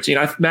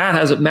PG-13.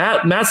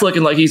 Matt's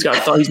looking like he's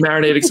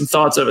marinating some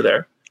thoughts over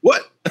there.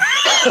 What? No,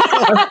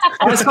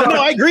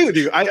 I agree with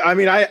you.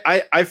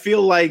 I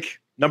feel like,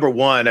 number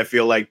one, I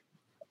feel like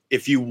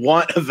if you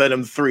want a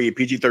Venom 3,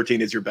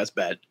 PG-13 is your best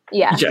bet.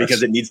 Yeah. Yes.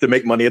 Because it needs to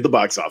make money at the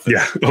box office.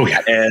 Yeah. Oh,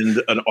 yeah.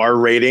 And an R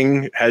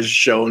rating has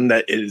shown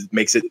that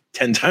makes it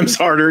 10 times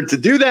harder to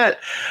do that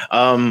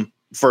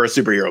for a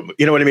superhero movie.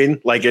 You know what I mean?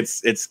 Like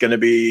it's gonna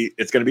be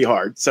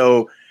hard.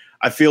 So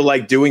I feel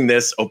like doing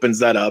this opens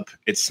that up.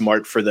 It's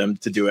smart for them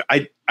to do it.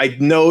 I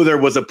know there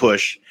was a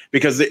push,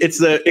 because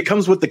it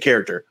comes with the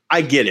character.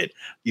 I get it.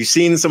 You've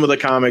seen some of the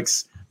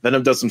comics.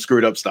 Venom does some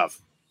screwed up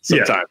stuff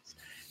sometimes. Yeah.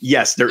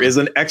 Yes, there is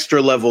an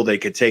extra level they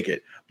could take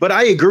it. But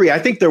I agree. I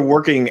think they're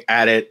working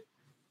at it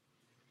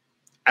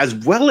as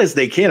well as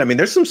they can. I mean,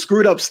 there's some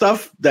screwed up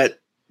stuff that,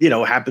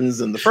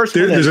 happens in the first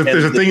one. There's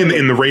a thing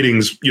in the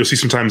ratings you'll see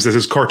sometimes that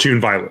says cartoon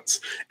violence.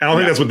 And I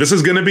don't think that's what this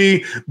is going to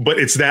be, but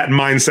it's that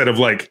mindset of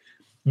like,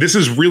 this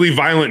is really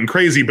violent and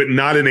crazy, but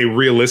not in a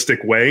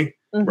realistic way.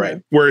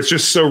 Right. Where it's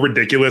just so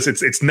ridiculous.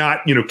 It's not,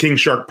 King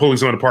Shark pulling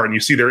someone apart and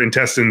you see their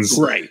intestines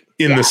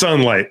in the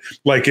sunlight.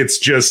 Like it's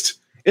just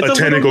a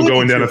tentacle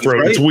going down a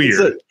throat. Right? It's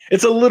weird.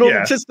 It's a little,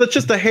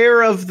 just the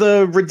hair of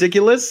the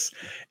ridiculous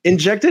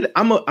injected.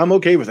 I'm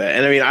okay with that.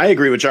 And I mean, I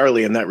agree with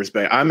Charlie in that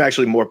respect. I'm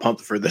actually more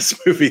pumped for this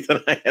movie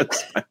than I am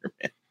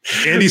Spider-Man.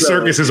 Andy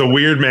Serkis is a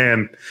weird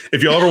man.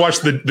 If y'all ever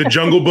watched the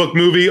Jungle Book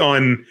movie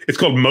it's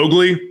called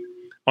Mowgli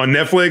on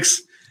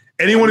Netflix.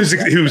 Anyone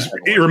who's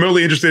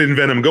remotely interested in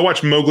Venom, go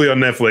watch Mowgli on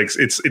Netflix.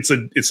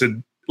 It's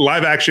a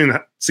live action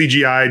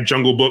CGI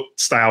Jungle Book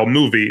style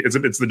movie.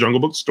 It's the Jungle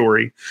Book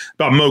story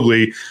about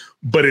Mowgli,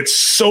 but it's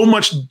so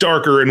much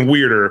darker and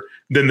weirder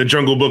than the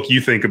Jungle Book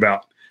you think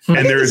about.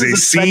 And there is a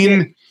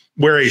scene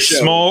where it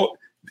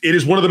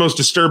is one of the most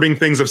disturbing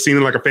things I've seen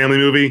in like a family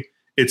movie.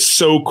 It's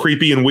so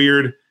creepy and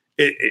weird.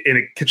 And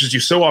it catches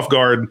you so off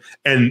guard.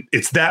 And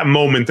it's that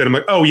moment that I'm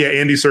like, oh yeah,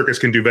 Andy Serkis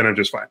can do Venom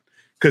just fine.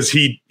 Because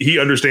he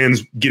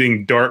understands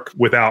getting dark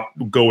without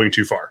going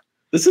too far.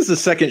 This is the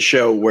second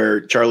show where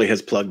Charlie has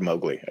plugged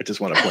Mowgli. I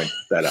just want to point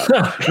that out.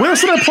 When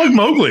else did I plug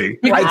Mowgli?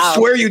 Wow. I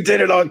swear you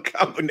did it on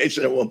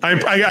Combination at one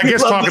point. I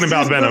guess talking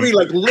about Venom.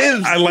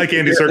 I like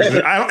Andy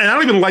Serkis. I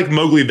don't even like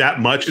Mowgli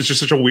that much. It's just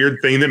such a weird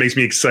thing that makes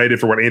me excited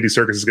for what Andy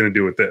Serkis is going to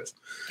do with this.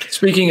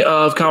 Speaking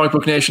of Comic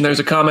Book Nation, there's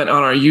a comment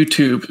on our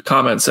YouTube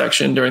comment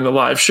section during the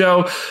live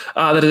show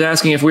that is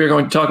asking if we are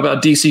going to talk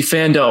about DC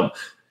fandom.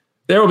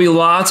 There will be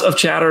lots of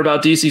chatter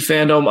about DC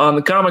fandom on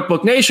the Comic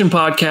Book Nation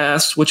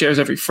podcast, which airs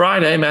every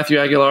Friday. Matthew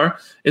Aguilar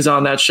is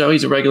on that show.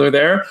 He's a regular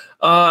there.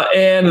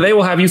 And they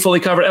will have you fully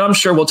covered. And I'm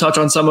sure we'll touch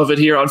on some of it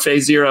here on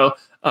Phase Zero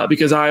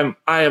because I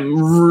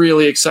am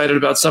really excited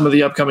about some of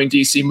the upcoming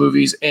DC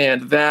movies.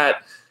 And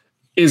that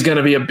is going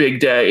to be a big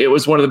day. It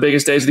was one of the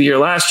biggest days of the year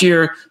last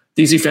year.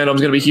 DC fandom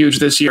is going to be huge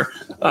this year.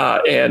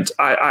 And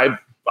I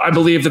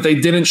believe that they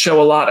didn't show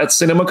a lot at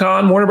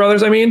CinemaCon, Warner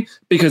Brothers,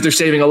 because they're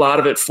saving a lot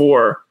of it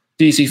for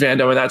DC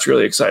fandom, and that's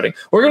really exciting.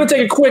 We're going to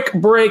take a quick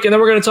break, and then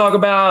we're going to talk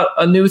about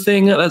a new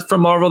thing that's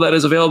from Marvel that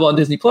is available on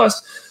Disney+,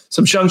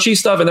 some Shang-Chi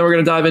stuff, and then we're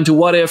going to dive into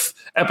What If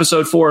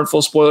Episode 4 and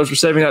full spoilers. We're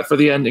saving that for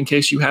the end in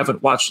case you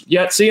haven't watched it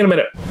yet. See you in a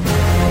minute.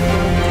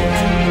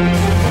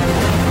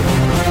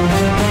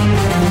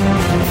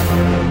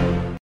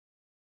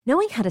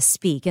 Knowing how to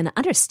speak and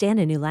understand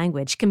a new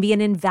language can be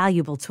an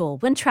invaluable tool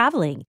when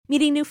traveling,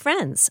 meeting new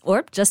friends,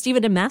 or just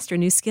even to master a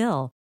new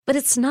skill. But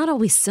it's not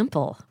always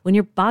simple when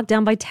you're bogged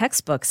down by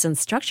textbooks and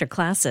structured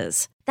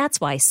classes. That's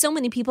why so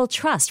many people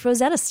trust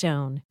Rosetta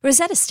Stone.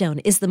 Rosetta Stone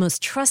is the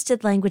most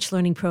trusted language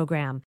learning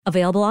program,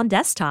 available on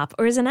desktop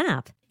or as an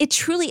app. It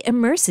truly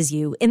immerses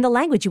you in the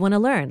language you want to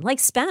learn, like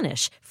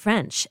Spanish,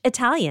 French,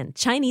 Italian,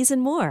 Chinese,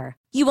 and more.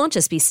 You won't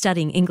just be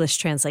studying English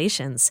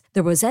translations.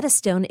 The Rosetta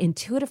Stone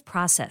intuitive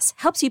process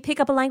helps you pick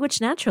up a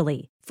language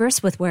naturally,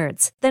 first with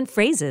words, then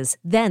phrases,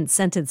 then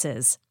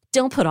sentences.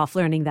 Don't put off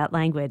learning that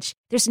language.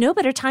 There's no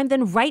better time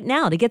than right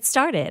now to get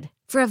started.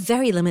 For a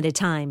very limited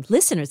time,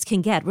 listeners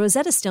can get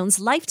Rosetta Stone's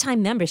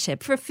lifetime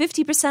membership for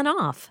 50%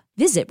 off.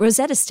 Visit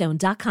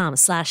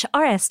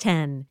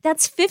rosettastone.com/rs10.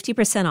 That's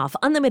 50% off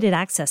unlimited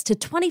access to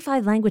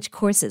 25 language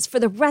courses for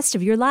the rest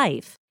of your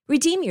life.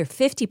 Redeem your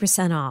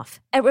 50%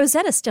 off at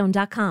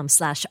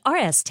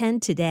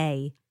rosettastone.com/rs10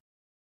 today.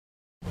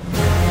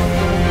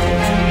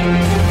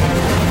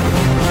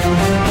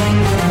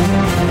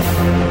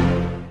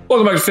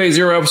 Welcome back to Phase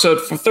Zero,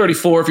 episode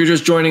 34. If you're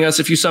just joining us,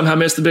 if you somehow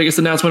missed the biggest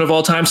announcement of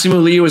all time,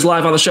 Simu Liu is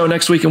live on the show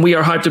next week, and we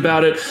are hyped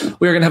about it.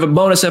 We are going to have a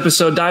bonus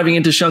episode diving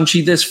into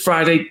Shang-Chi this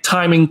Friday.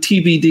 Timing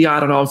TBD.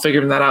 I don't know. I'm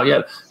figuring that out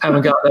yet.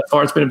 Haven't gotten that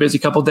far. It's been a busy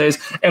couple of days.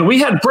 And we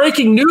had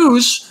breaking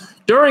news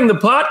during the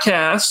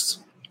podcast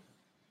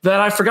that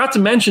I forgot to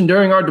mention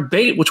during our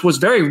debate, which was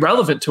very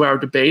relevant to our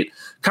debate.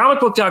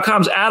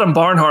 Comicbook.com's Adam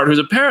Barnhart, who's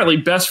apparently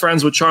best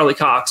friends with Charlie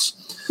Cox.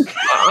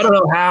 I don't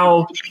know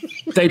how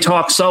they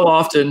talk so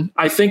often.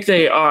 I think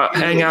they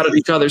hang out at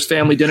each other's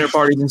family dinner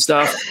parties and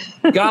stuff.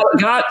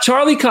 Got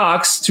Charlie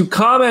Cox to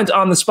comment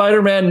on the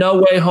Spider-Man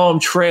No Way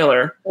Home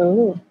trailer.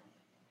 Ooh.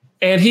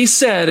 And he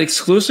said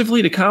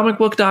exclusively to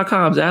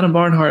comicbook.com's Adam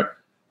Barnhart,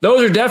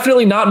 "Those are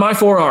definitely not my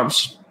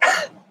forearms."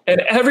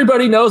 And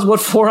everybody knows what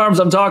forearms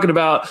I'm talking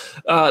about.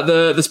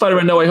 The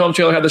Spider-Man No Way Home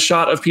trailer had the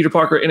shot of Peter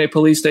Parker in a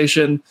police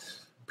station.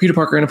 Peter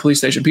Parker in a police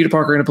station. Peter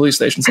Parker in a police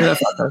station. Say that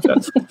 5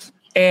 times.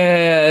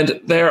 And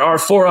there are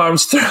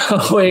forearms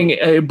throwing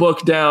a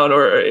book down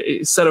or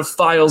a set of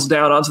files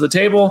down onto the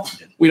table.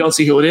 We don't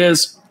see who it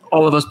is.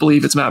 All of us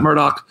believe it's Matt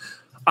Murdock.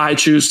 I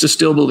choose to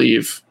still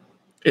believe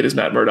it is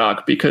Matt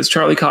Murdock because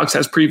Charlie Cox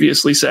has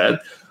previously said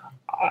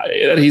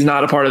that he's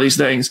not a part of these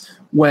things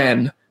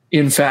when,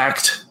 in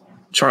fact,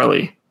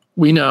 Charlie,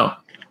 we know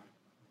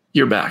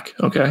you're back.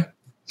 Okay.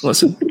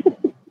 Listen,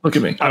 look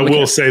at me. I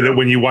will say that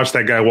when you watch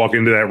that guy walk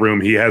into that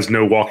room, he has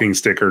no walking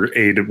stick or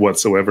aid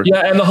whatsoever.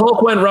 Yeah. And the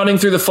Hulk went running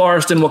through the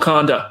forest in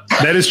Wakanda.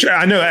 That is true.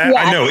 I know. Yeah.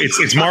 I know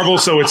it's Marvel,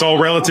 so it's all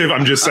relative.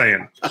 I'm just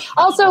saying.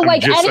 Also,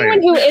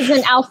 anyone who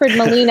isn't Alfred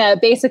Molina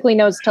basically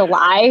knows to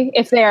lie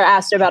if they are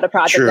asked about a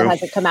project that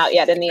hasn't come out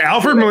yet. In the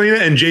Alfred Molina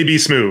and JB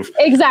Smoove.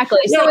 Exactly.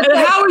 So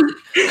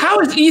how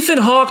is Ethan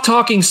Hawke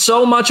talking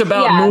so much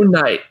about Moon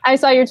Knight? I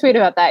saw your tweet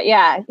about that.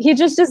 Yeah, he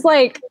just is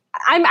like.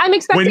 I'm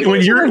expecting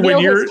when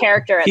you're his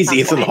character. He's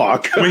Ethan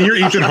Hawke. When you're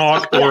Ethan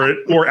Hawke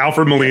or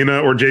Alfred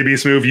Molina or JB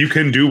Smoove, you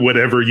can do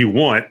whatever you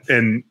want,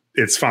 and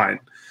it's fine.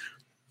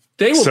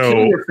 They will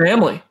kill your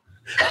family.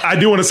 I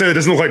do want to say that it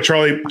doesn't look like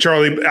Charlie.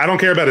 I don't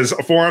care about his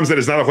forearms. That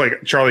does not look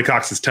like Charlie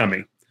Cox's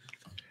tummy.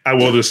 I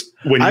will just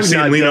when you see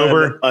him lean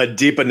over. A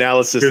deep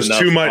analysis. There's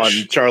too much on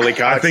Charlie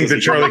Cox. I think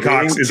that Charlie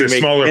Cox is a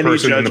smaller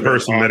person than the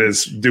person that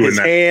is doing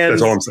that. Hands,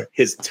 that's all I'm saying.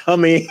 His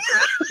tummy,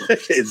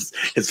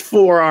 his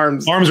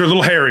forearms. Arms are a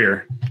little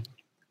hairier.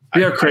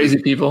 We are crazy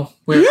people.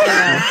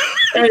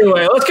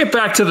 Anyway, let's get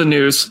back to the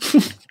news.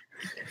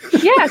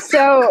 Yeah,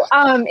 so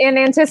in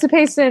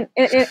anticipation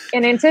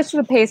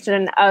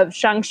of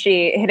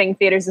Shang-Chi hitting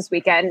theaters this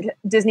weekend,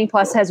 Disney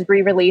Plus has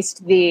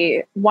re-released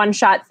the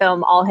one-shot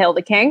film All Hail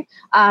the King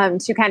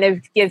to kind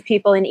of give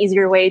people an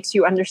easier way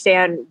to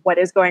understand what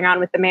is going on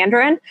with the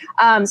Mandarin.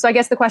 So I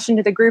guess the question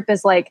to the group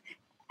is like,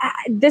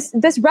 this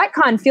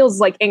retcon feels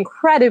like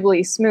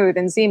incredibly smooth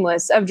and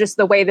seamless of just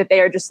the way that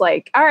they are just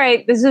like, all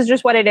right, this is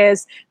just what it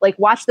is. Like,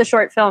 watch the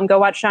short film, go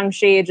watch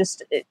Shang-Chi,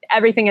 just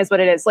everything is what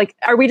it is. Like,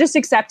 are we just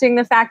accepting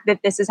the fact that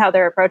this is how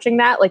they're approaching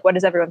that? Like, what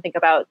does everyone think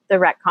about the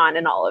retcon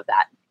and all of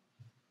that?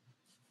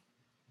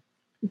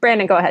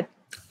 Brandon, go ahead.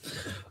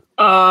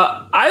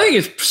 I think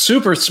it's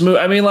super smooth.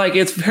 I mean, like,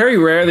 it's very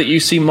rare that you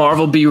see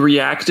Marvel be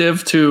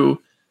reactive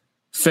to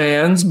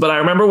fans, but I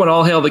remember when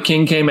All Hail the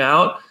King came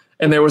out,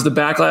 and there was the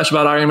backlash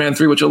about Iron Man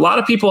 3, which a lot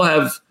of people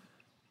have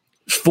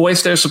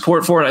voiced their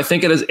support for, and I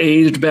think it has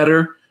aged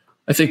better.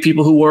 I think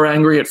people who were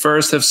angry at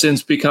first have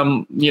since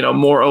become,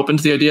 more open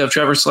to the idea of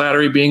Trevor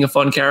Slattery being a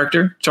fun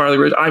character. Charlie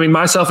Ridge, I mean,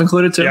 myself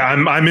included too. Yeah,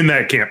 I'm in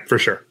that camp for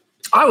sure.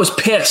 I was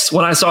pissed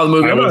when I saw the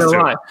movie. I'm not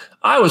gonna lie.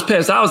 I was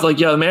pissed. I was like,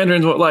 yeah, the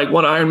Mandarin's like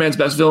one of Iron Man's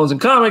best villains in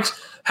comics.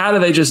 How do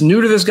they just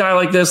neuter this guy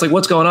like this? Like,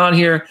 what's going on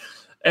here?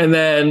 And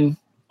then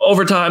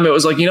over time, it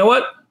was like, you know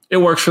what? It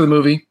works for the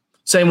movie.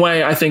 Same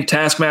way I think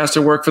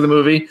Taskmaster worked for the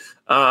movie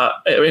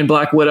in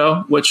Black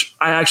Widow, which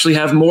I actually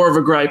have more of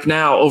a gripe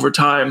now over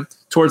time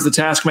towards the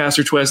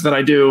Taskmaster twist than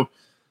I do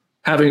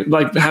having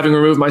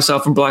removed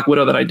myself from Black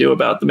Widow than I do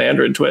about the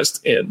Mandarin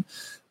twist in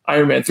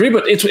Iron Man 3.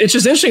 But it's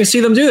just interesting to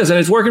see them do this, and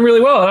it's working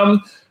really well.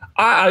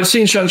 I've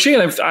seen Shang-Chi,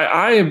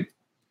 and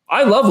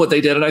I love what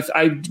they did, and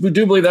I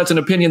do believe that's an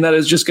opinion that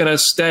is just going to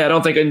stay. I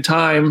don't think in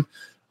time.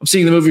 I'm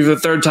seeing the movie for the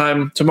third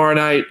time tomorrow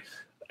night,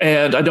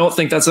 and I don't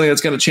think that's something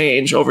that's going to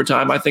change over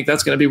time. I think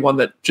that's going to be one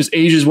that just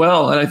ages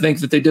well, and I think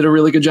that they did a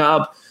really good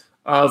job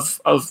of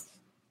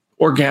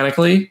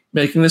organically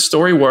making this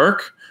story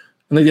work.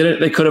 And they did it.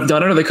 They could have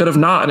done it, or they could have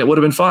not, and it would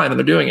have been fine. And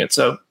they're doing it.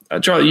 So,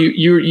 Charlie,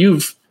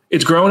 you've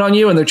it's grown on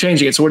you, and they're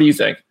changing it. So, what do you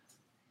think?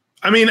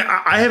 I mean,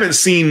 I haven't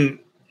seen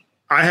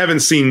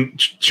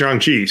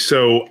Shang-Chi,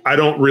 so I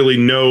don't really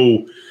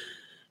know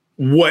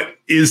what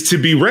is to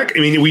be I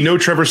mean, we know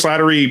Trevor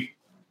Slattery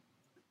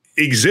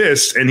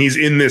exists, and he's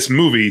in this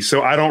movie,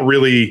 so I don't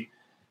really.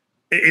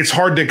 It's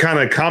hard to kind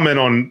of comment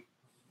on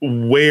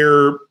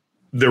where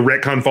the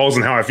retcon falls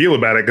and how I feel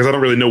about it, because I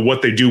don't really know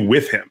what they do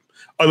with him,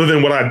 other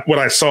than what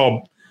I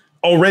saw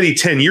already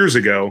 10 years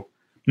ago.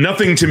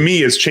 Nothing to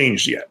me has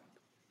changed yet.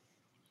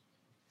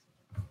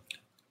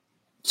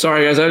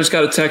 Sorry, guys. I just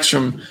got a text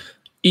from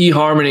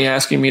eHarmony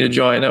asking me to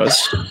join. That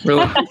was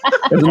really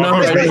a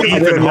number I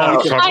didn't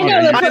know. I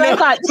know, that's what I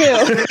thought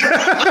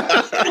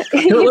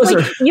too.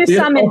 Listen, you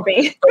summoned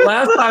me. The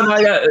last time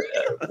I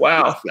got,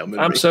 wow,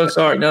 I'm so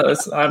sorry. No,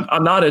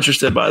 I'm not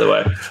interested, by the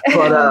way.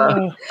 But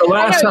the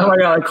last time I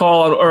got a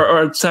call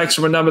or a text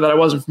from a number that I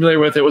wasn't familiar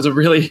with, it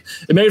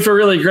made for a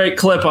really great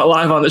clip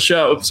live on the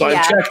show. So I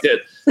checked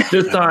it.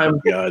 This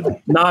time,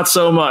 not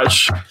so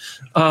much.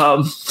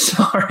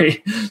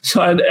 Sorry.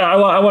 So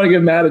I want to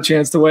give Matt a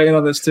chance to weigh in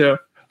on this too.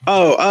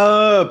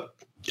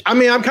 I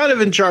mean, I'm kind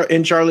of in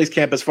Charlie's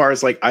camp as far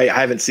as like I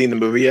haven't seen the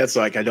movie yet, so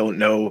like I don't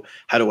know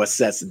how to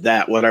assess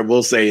that. What I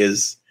will say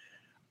is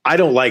I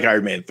don't like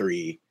Iron Man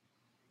 3.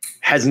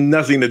 Has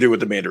nothing to do with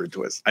the Mandarin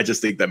twist. I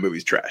just think that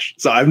movie's trash.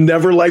 So I've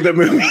never liked that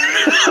movie.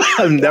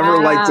 I've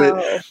never liked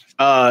it.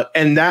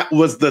 And that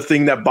was the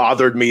thing that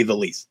bothered me the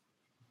least.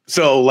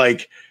 So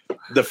like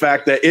the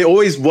fact that it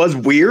always was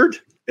weird.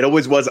 It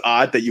always was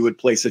odd that you would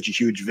play such a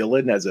huge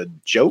villain as a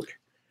joke.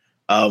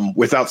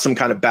 Without some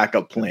kind of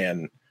backup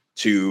plan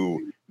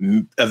to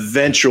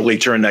eventually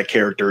turn that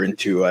character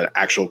into an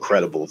actual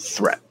credible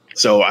threat.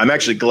 So I'm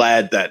actually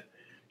glad that,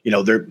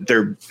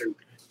 they're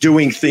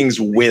doing things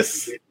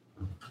with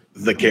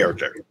the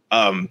character.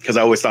 Because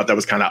I always thought that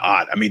was kind of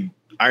odd. I mean,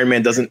 Iron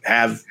Man doesn't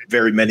have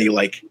very many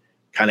like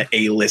kind of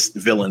A-list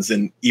villains,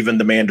 and even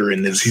the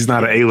Mandarin he's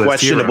not an A-list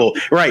questionable.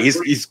 Hero. Right.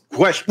 He's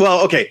questionable.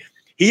 Well, okay.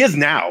 He is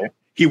now.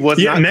 He was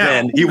not now.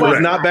 Then. He was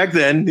not back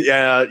then. When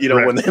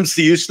the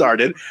MCU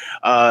started.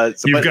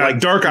 You've got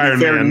Dark Iron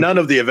Man. None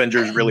of the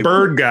Avengers really.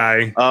 Bird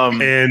Guy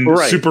and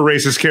super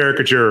racist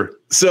caricature.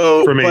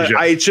 From Asia.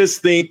 I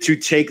just think to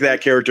take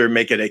that character and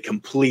make it a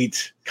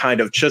complete kind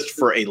of just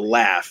for a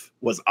laugh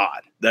was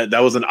odd. That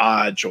was an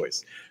odd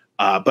choice.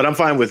 But I'm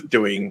fine with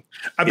doing.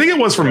 I think it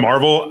was from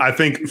Marvel. I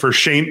think for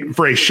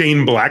a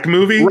Shane Black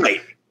movie,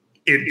 right?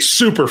 It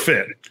super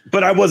fit.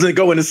 But I wasn't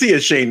going to see a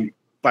Shane.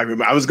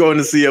 I was going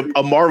to see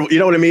a Marvel, you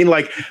know what I mean?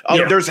 Like,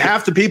 there's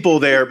half the people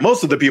there,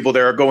 most of the people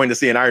there are going to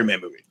see an Iron Man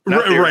movie.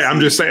 Right. I'm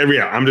just saying,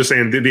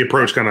 the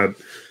approach kind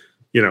of,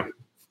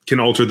 can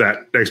alter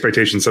that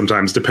expectation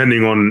sometimes,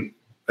 depending on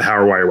how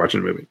or why you're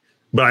watching a movie.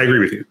 But I agree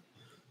with you.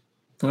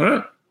 All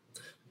right.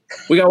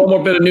 We got one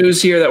more bit of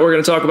news here that we're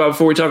going to talk about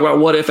before we talk about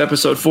What If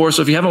Episode 4.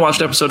 So if you haven't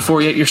watched Episode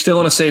 4 yet, you're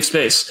still in a safe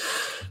space.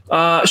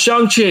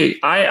 Shang-Chi,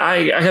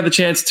 I had the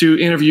chance to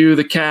interview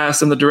the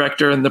cast and the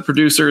director and the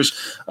producers,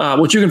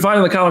 which you can find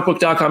on the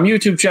comicbook.com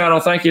YouTube channel.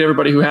 Thank you to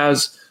everybody who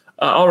has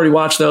already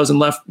watched those and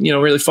left,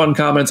 really fun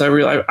comments.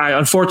 I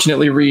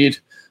unfortunately read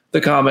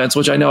the comments,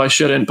 which I know I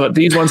shouldn't, but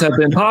these ones have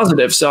been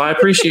positive. So I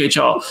appreciate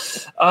y'all.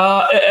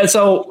 And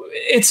so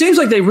it seems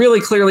like they really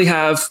clearly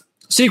have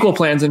sequel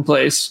plans in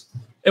place.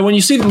 And when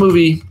you see the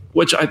movie,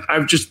 which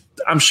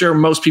I'm sure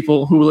most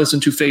people who listen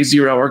to Phase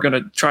Zero are going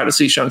to try to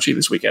see Shang-Chi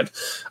this weekend.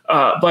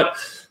 But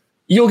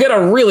you'll get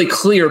a really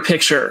clear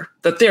picture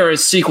that there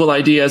is sequel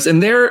ideas.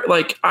 And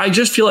I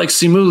just feel like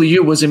Simu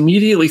Liu was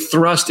immediately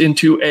thrust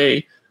into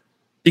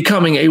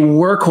becoming a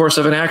workhorse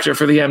of an actor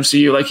for the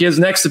MCU. Like his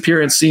next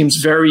appearance seems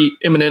very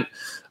imminent.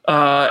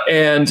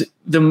 And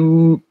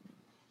the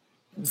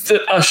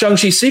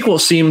Shang-Chi sequel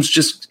seems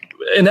just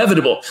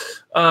inevitable.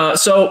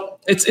 So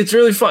it's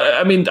really fun.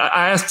 I mean,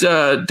 I asked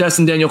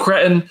Destin Daniel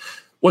Cretton,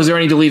 was there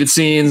any deleted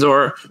scenes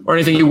or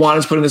anything you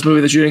wanted to put in this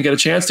movie that you didn't get a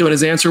chance to? And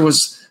his answer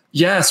was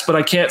yes, but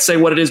I can't say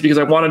what it is because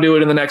I want to do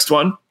it in the next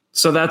one.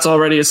 So that's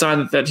already a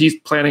sign that he's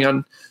planning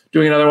on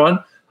doing another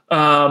one.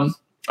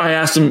 I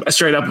asked him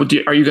straight up,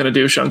 are you going to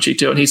do Shang-Chi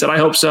 2? And he said, I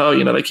hope so.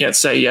 They can't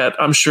say yet.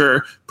 I'm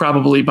sure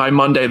probably by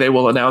Monday they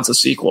will announce a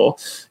sequel.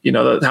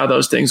 How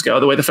those things go.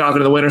 The way the Falcon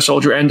and the Winter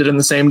Soldier ended in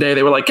the same day.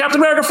 They were like, Captain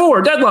America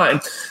 4,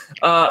 deadline.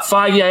 I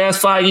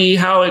asked Feige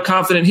how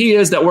confident he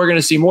is that we're going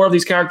to see more of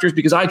these characters,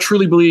 because I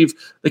truly believe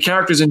the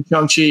characters in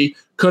Shang-Chi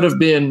could have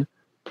been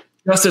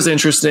just as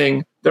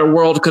interesting. Their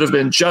world could have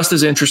been just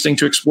as interesting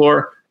to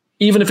explore,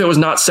 even if it was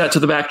not set to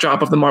the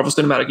backdrop of the Marvel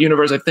Cinematic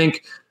Universe. I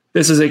think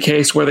this is a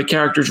case where the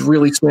characters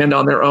really stand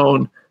on their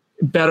own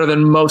better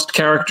than most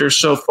characters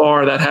so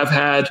far that have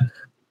had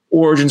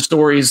origin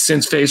stories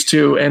since Phase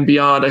 2 and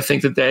beyond. I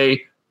think that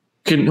they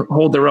can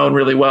hold their own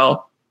really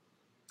well.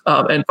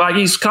 And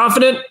Feige's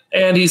confident,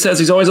 and he says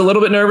he's always a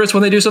little bit nervous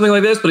when they do something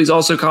like this, but he's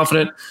also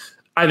confident.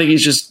 I think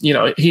he's just,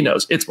 he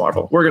knows it's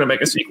Marvel. We're going to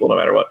make a sequel no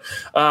matter what.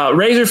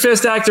 Razor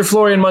Fist actor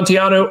Florian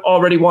Munteanu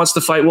already wants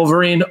to fight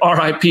Wolverine.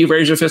 R.I.P.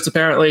 Razor Fist,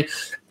 apparently.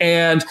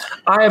 And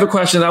I have a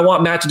question. I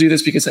want Matt to do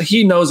this because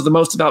he knows the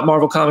most about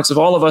Marvel Comics of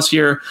all of us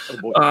here.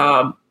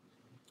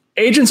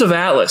 Agents of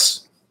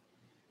Atlas.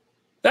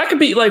 That could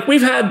be like,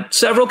 we've had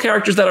several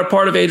characters that are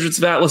part of Agents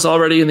of Atlas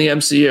already in the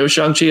MCU.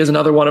 Shang-Chi is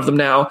another one of them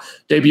now,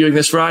 debuting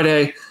this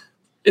Friday.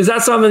 Is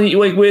that something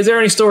that is there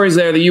any stories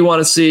there that you want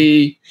to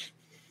see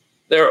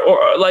there? Or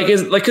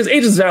because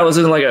Agents of Atlas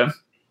isn't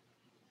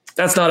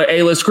that's not an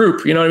A-list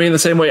group. You know what I mean? The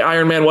same way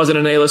Iron Man wasn't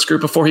an A-list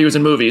group before he was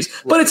in movies,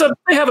 but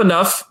they have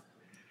enough.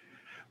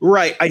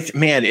 Right.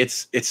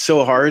 It's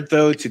so hard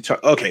though to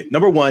talk. Okay.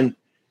 Number one,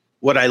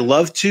 would I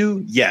love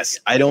to? Yes.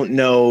 I don't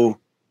know.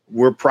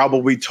 We're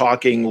probably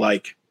talking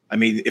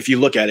if you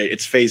look at it,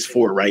 it's phase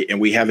 4, right? And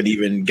we haven't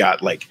even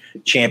got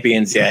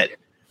champions yet.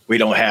 We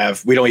don't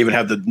even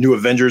have the new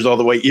Avengers all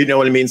the way. You know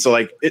what I mean?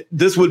 So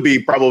this would be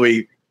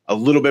probably a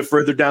little bit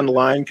further down the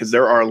line because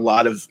there are a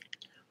lot of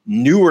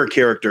newer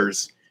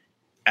characters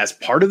as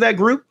part of that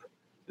group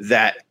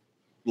that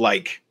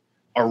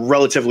are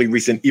relatively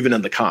recent, even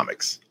in the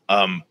comics.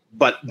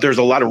 But there's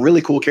a lot of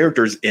really cool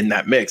characters in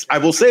that mix. I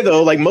will say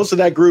though, most of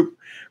that group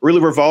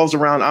really revolves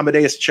around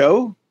Amadeus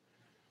Cho,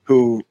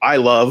 who I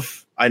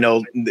love. I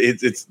know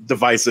it's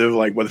divisive,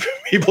 whether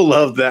people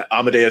love that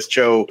Amadeus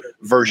Cho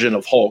version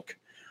of Hulk.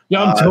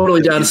 Yeah, I'm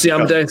totally down to see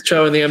Amadeus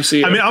Cho in the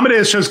MCU. I mean,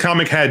 Amadeus Cho's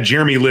comic had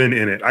Jeremy Lin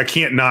in it. I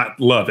can't not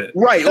love it.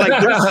 Right.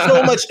 There's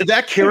so much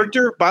that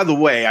character. By the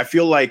way, I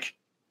feel like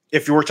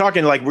if we're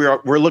talking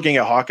we're looking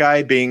at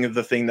Hawkeye being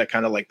the thing that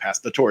kind of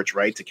passed the torch,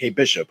 right, to Kate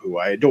Bishop, who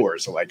I adore.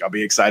 So I'll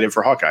be excited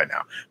for Hawkeye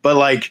now.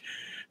 But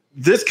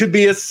this could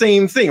be a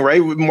same thing,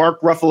 right?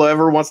 Mark Ruffalo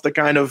ever wants to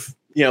kind of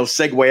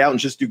segue out and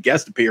just do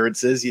guest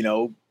appearances.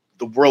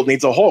 The world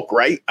needs a Hulk,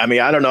 right? I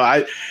mean, I don't know.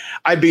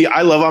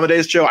 I love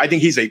Amadeus Cho. I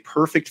think he's a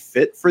perfect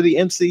fit for the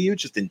MCU,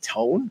 just in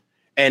tone,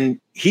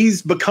 and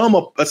he's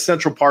become a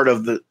central part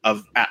of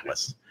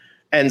Atlas.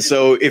 And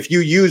so, if you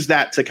use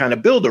that to kind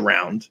of build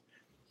around,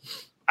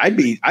 I'd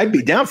be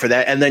down for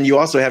that. And then you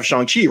also have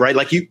Shang-Chi, right?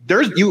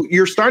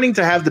 You're starting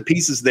to have the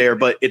pieces there,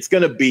 but it's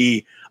going to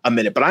be a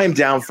minute. But I am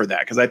down for that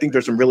because I think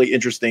there's some really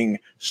interesting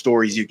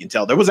stories you can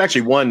tell. There was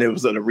actually one that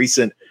was in a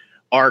recent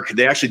arc.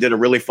 They actually did a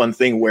really fun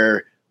thing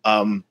where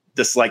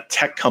this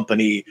tech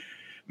company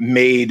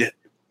made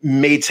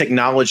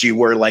technology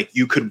where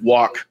you could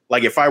walk,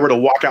 if I were to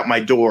walk out my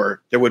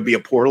door, there would be a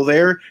portal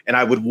there and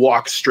I would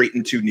walk straight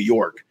into New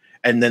York.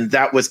 And then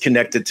that was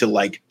connected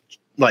to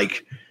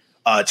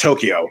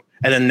Tokyo.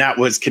 And then that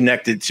was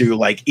connected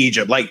to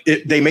Egypt.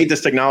 They made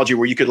this technology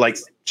where you could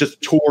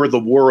just tour the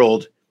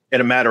world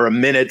in a matter of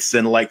minutes.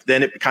 And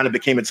then it kind of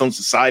became its own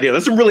society.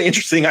 There's some really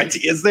interesting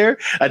ideas there.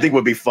 I think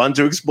would be fun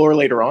to explore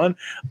later on.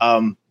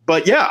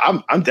 But yeah,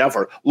 I'm down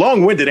for it.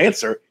 Long-winded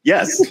answer.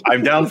 Yes,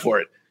 I'm down for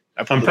it.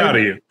 I'm proud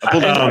of you.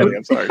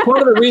 I'm sorry.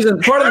 Part of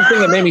the thing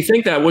that made me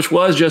think that, which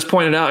was just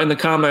pointed out in the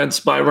comments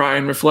by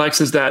Ryan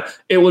Reflects, is that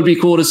it would be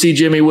cool to see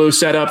Jimmy Woo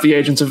set up the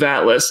Agents of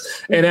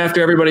Atlas. And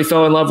after everybody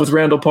fell in love with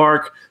Randall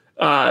Park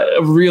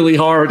really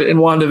hard in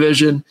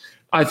WandaVision,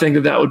 I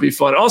think that would be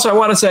fun. Also, I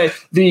want to say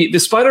the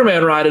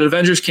Spider-Man ride at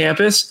Avengers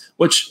Campus,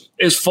 which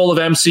is full of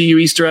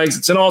MCU Easter eggs.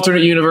 It's an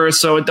alternate universe,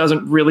 so it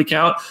doesn't really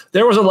count.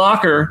 There was a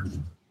locker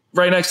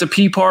right next to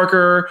P.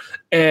 Parker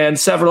and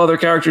several other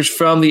characters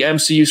from the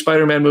MCU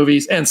Spider-Man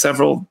movies and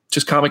several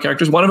just comic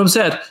characters. One of them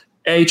said,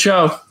 "Hey,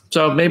 Cho."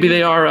 So maybe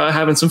they are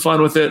having some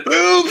fun with it.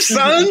 Boom,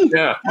 son.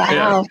 Yeah. Wow.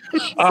 Yeah.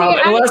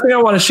 And the last thing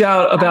I want to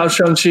shout about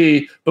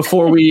Shang-Chi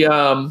before we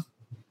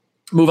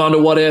move on to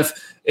What If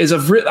is I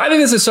think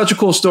this is such a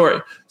cool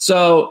story.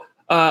 So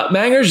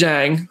Manger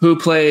Zhang, who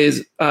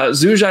plays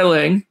Zhu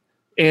Jialing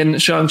in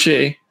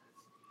Shang-Chi,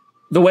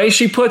 the way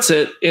she puts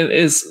it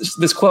is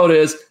this quote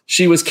is,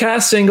 "She was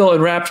cast single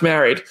and wrapped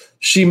married.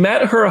 She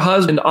met her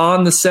husband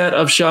on the set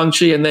of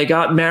Shang-Chi and they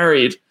got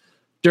married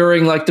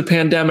during the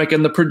pandemic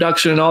and the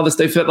production and all this."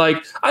 They fit I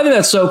think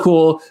that's so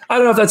cool. I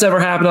don't know if that's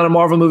ever happened on a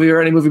Marvel movie or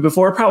any movie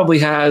before. It probably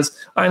has.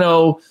 I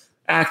know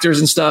actors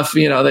and stuff,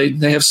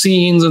 they have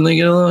scenes and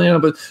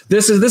but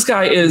this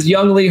guy is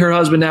Young Lee, her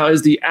husband now,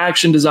 is the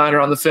action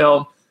designer on the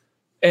film.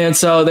 And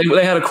so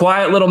they had a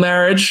quiet little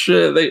marriage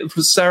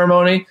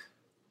ceremony.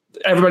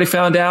 Everybody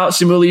found out.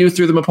 Simu Liu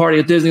threw them a party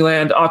at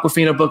Disneyland.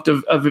 Aquafina booked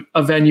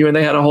a venue, and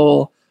they had a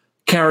whole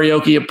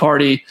karaoke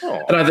party.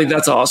 Oh. And I think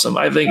that's awesome.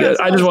 I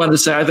just wanted to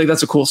say, I think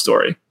that's a cool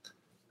story.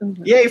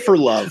 Yay for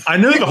love. I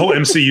know the whole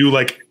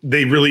MCU,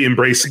 they really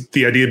embrace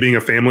the idea of being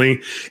a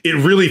family. It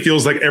really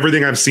feels like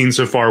everything I've seen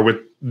so far with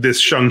this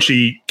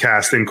Shang-Chi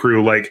cast and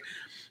crew,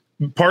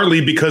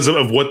 partly because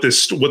of what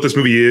this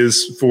movie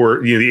is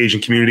for the Asian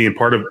community, and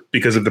part of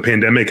because of the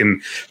pandemic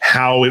and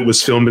how it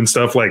was filmed and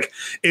stuff.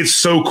 It's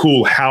so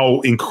cool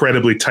how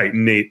incredibly tight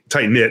knit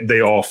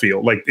they all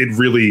feel. It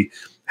really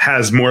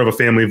has more of a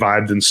family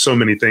vibe than so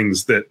many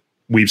things that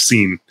we've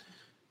seen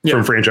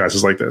from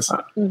franchises like this.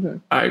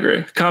 I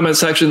agree. Comment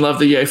section, love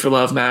the yay for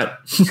love, Matt.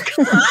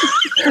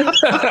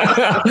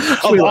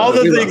 Of all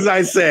the things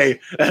I say,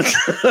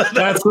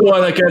 that's the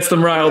one that gets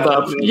them riled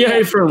up.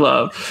 Yay for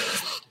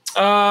love.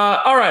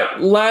 All right,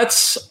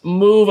 let's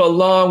move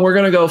along. We're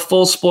going to go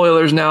full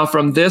spoilers now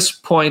from this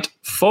point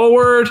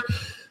forward.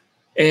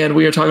 And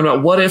we are talking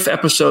about What If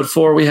Episode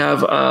 4. We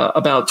have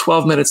about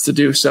 12 minutes to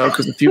do so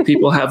because a few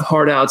people have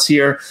hard outs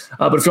here.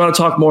 But if you want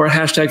to talk more,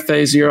 hashtag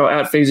Phase0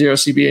 at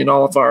Phase0CB, and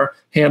all of our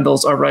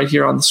handles are right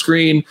here on the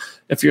screen.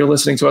 If you're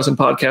listening to us in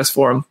podcast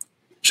form,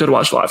 should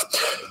watch live.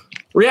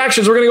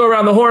 Reactions, we're going to go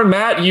around the horn.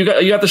 Matt, you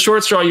got the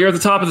short straw. You're at the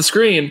top of the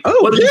screen.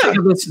 Oh, what did you think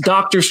of this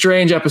Doctor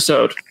Strange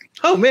episode?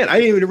 Oh, man, I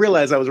didn't even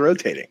realize I was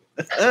rotating.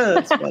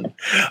 That's fun.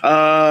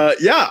 I've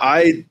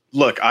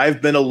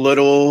been a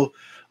little...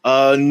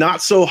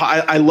 not so high.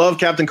 I love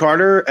Captain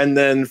Carter, and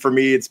then for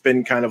me, it's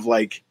been kind of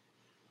like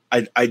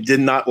I did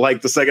not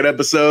like the second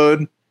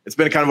episode. It's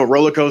been kind of a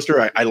roller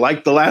coaster. I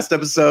liked the last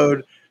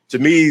episode. To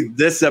me,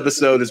 this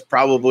episode is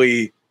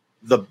probably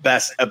the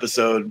best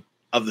episode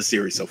of the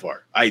series so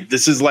far.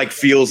 This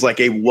feels like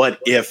a what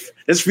if.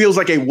 This feels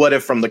like a what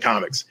if from the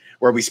comics,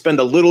 where we spend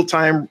a little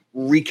time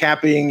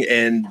recapping,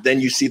 and then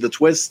you see the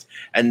twist,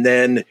 and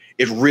then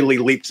it really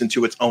leaps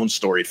into its own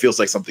story. It feels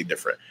like something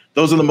different.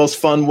 Those are the most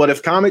fun what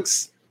if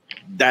comics.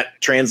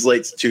 That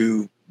translates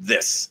to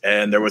this.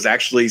 And there was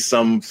actually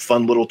some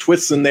fun little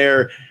twists in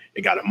there.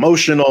 It got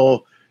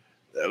emotional.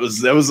 It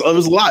was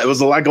a lot. It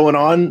was a lot going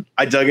on.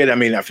 I dug it. I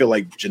mean, I feel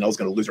like Janelle's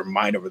going to lose her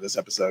mind over this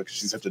episode because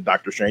she's such a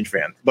Doctor Strange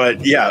fan.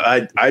 But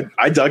yeah,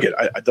 I dug it.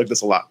 I dug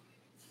this a lot.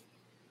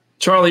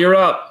 Charlie, you're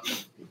up.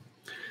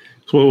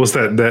 So what was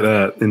that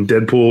in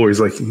Deadpool where he's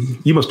like,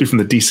 you must be from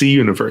the DC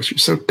universe. You're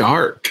so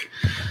dark.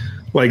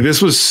 Like,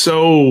 this was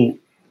so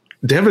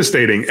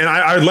devastating. And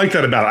I like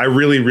that about it. I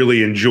really,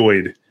 really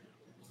enjoyed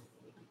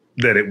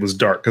that it was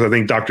dark because I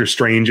think Doctor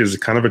Strange is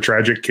kind of a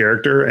tragic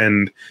character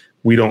and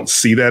we don't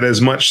see that as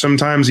much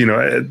sometimes. You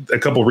know, a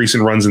couple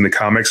recent runs in the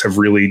comics have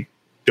really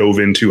dove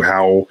into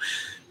how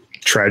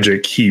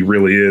tragic he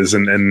really is.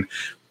 And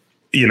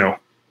you know,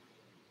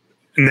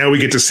 now we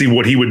get to see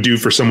what he would do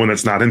for someone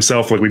that's not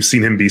himself. Like, we've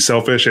seen him be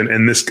selfish,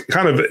 and this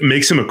kind of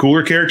makes him a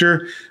cooler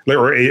character,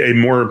 or a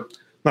more,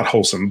 not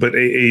wholesome, but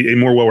a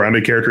more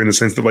well-rounded character in the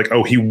sense that, like,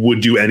 oh, he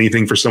would do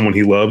anything for someone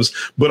he loves,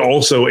 but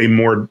also a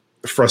more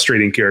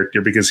frustrating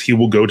character because he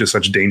will go to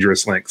such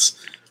dangerous lengths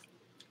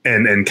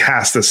and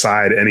cast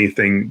aside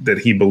anything that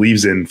he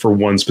believes in for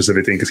one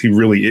specific thing. Because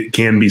it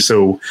can be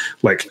so,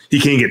 like, he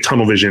can get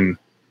tunnel vision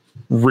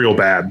real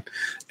bad.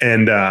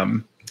 And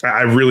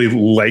I really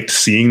liked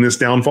seeing this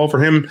downfall for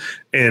him.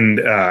 And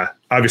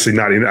obviously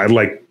I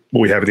like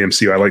what we have in the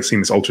MCU. I like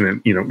seeing this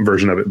alternate,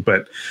 version of it.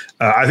 But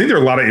I think there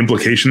are a lot of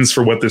implications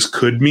for what this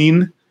could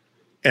mean.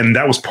 And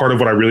that was part of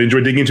what I really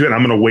enjoyed digging into it. And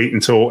I'm going to wait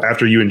until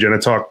after you and Jenna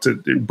talk to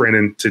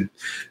Brandon to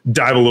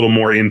dive a little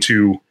more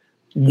into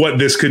what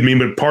this could mean.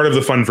 But part of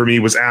the fun for me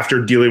was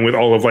after dealing with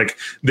all of like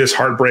this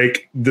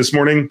heartbreak this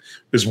morning,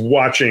 is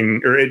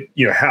watching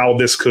how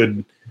this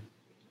could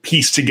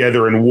piece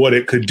together and what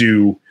it could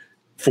do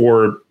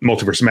for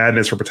Multiverse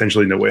Madness, for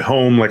potentially No Way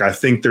Home. Like, I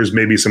think there's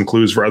maybe some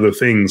clues for other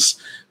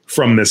things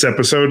from this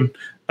episode.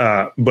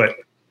 But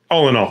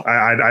all in all,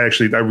 I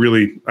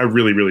really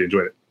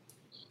enjoyed it.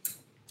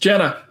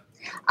 Jenna.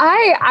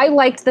 I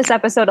liked this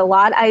episode a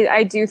lot.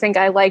 I do think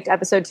I liked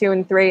episode 2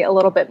 and 3 a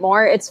little bit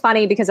more. It's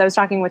funny because I was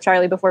talking with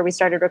Charlie before we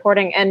started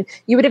recording, and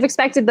you would have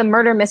expected the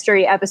murder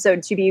mystery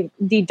episode to be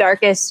the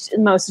darkest,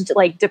 most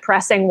like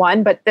depressing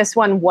one, but this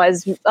one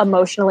was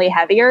emotionally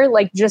heavier.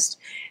 Like, just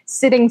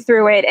sitting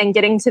through it and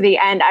getting to the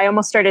end, I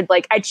almost started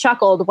I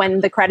chuckled when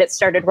the credits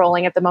started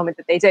rolling at the moment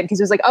that they did, because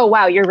it was like, oh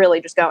wow, you're really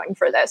just going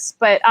for this.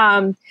 But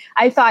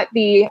I thought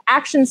the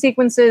action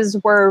sequences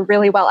were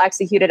really well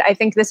executed. I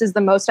think this is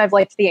the most I've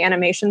liked the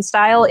animation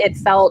style. It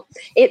felt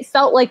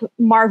like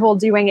Marvel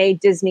doing a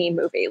Disney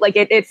movie. Like,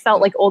 it felt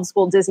like old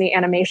school Disney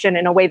animation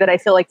in a way that I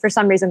feel like for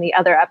some reason the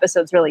other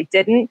episodes really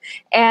didn't.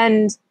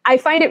 And I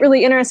find it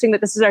really interesting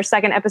that this is our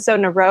second episode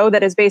in a row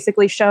that has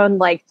basically shown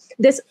like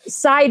this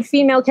side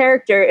female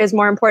character is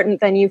more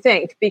important than you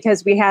think,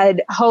 because we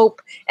had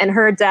Hope and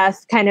her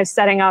death kind of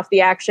setting off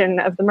the action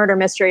of the murder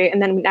mystery. And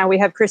then now we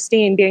have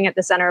Christine being at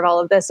the center of all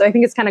of this. So I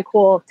think it's kind of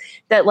cool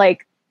that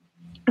like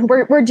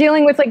we're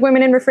dealing with like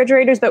women in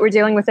refrigerators, but we're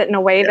dealing with it in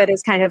a way that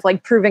is kind of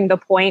like proving the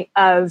point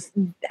of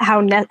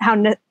how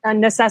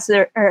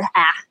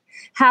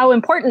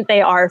important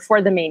they are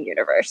for the main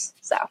universe.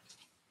 So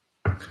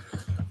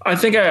I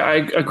think I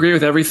agree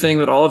with everything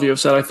that all of you have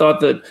said. I thought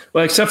that,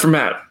 well, except for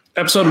Matt,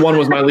 episode 1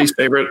 was my least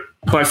favorite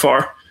by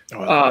far.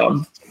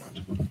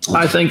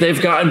 I think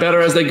they've gotten better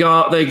as they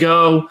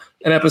go.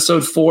 And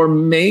episode 4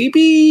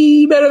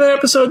 maybe better than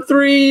episode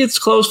 3. It's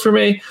close for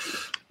me.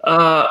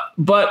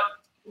 But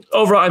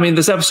overall, I mean,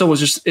 this episode was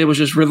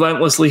just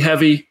relentlessly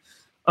heavy,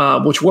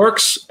 which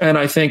works. And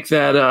I think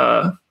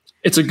that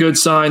it's a good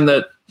sign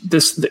that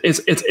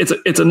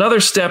it's another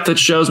step that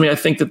shows me, I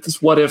think, that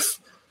this What If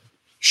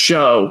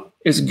show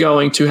is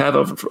going to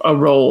have a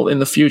role in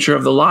the future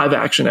of the live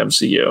action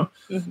MCU.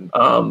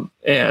 Mm-hmm.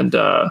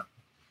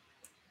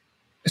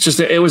 it's just,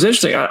 it was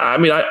interesting. I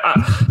mean, I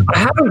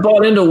haven't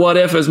bought into What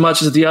If as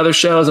much as the other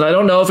shows, and I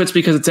don't know if it's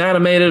because it's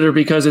animated or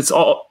because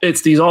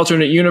it's these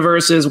alternate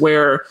universes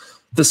where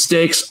the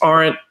stakes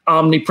aren't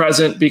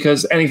omnipresent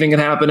because anything can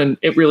happen and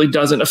it really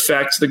doesn't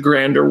affect the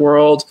grander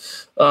world.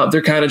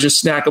 They're kind of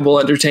just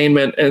snackable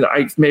entertainment, and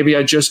maybe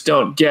I just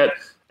don't get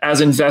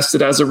as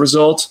invested as a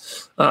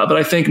result. But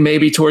I think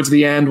maybe towards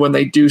the end, when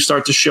they do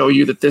start to show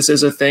you that this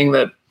is a thing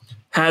that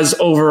has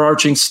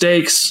overarching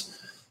stakes,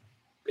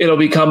 it'll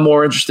become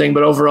more interesting.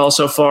 But overall,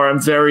 so far, I'm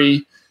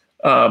very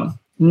I'm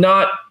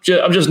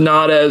just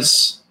not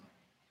as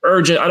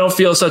urgent. I don't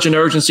feel such an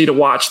urgency to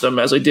watch them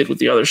as I did with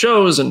the other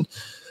shows, and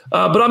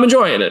but I'm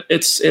enjoying it.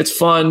 It's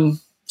fun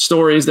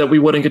stories that we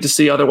wouldn't get to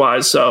see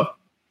otherwise. So,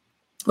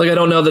 like, I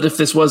don't know that if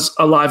this was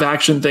a live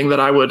action thing that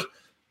I would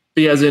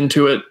be as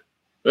into it,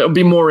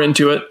 be more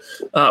into it,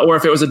 or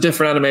if it was a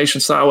different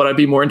animation style, would I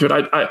be more into it?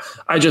 I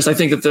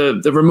think that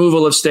the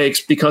removal of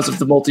stakes because of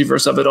the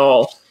multiverse of it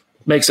all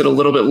makes it a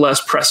little bit less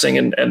pressing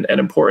and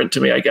important to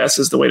me, I guess,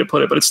 is the way to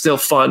put it. But it's still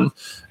fun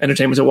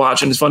entertainment to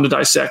watch, and it's fun to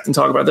dissect and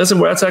talk about this.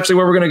 And that's actually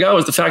where we're going to go,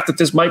 is the fact that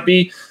this might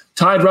be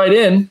tied right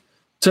in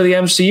to the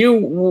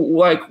MCU.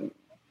 Like,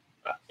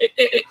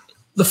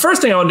 the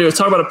first thing I want to do is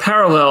talk about a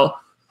parallel,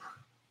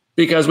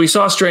 because we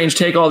saw Strange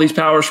take all these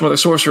powers from other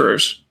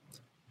sorcerers.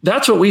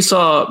 That's what we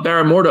saw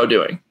Baron Mordo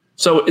doing.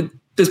 So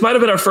this might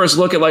have been our first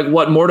look at like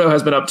what Mordo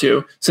has been up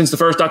to since the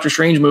first Doctor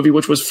Strange movie,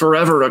 which was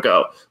forever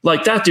ago.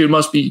 Like, that dude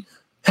must be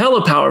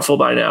hella powerful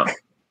by now,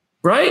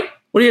 right?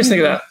 What do you guys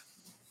think of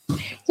that?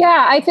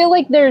 Yeah, I feel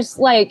like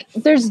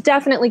there's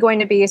definitely going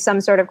to be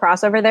some sort of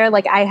crossover there.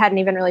 Like, I hadn't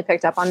even really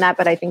picked up on that,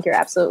 but I think you're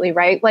absolutely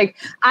right. Like,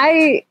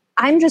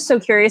 I'm just so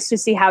curious to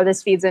see how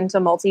this feeds into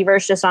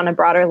multiverse just on a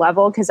broader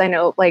level, because I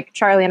know, like,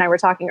 Charlie and I were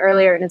talking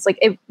earlier, and it's like,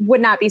 it would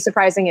not be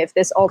surprising if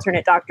this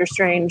alternate Doctor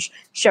Strange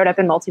showed up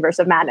in Multiverse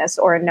of Madness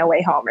or in No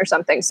Way Home or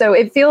something. So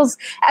it feels,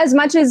 as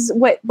much as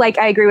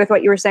I agree with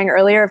what you were saying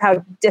earlier of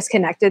how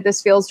disconnected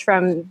this feels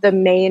from the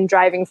main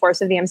driving force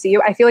of the MCU,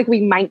 I feel like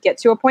we might get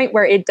to a point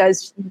where it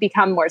does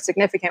become more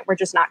significant. We're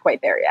just not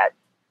quite there yet.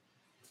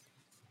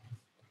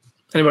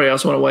 Anybody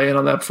else want to weigh in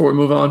on that before we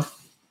move on?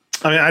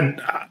 I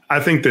mean, I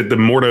think that the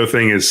Mordo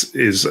thing is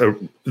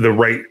the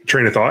right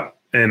train of thought,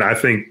 and I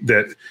think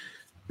that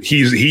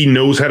he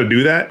knows how to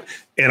do that.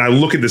 And I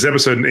look at this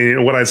episode,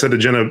 and what I said to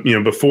Jenna,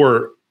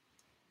 before,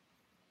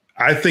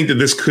 I think that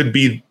this could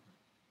be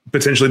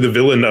potentially the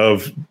villain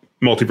of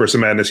Multiverse of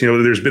Madness.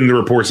 There's been the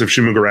reports of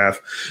Shuma-Gorath,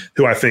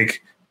 who I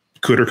think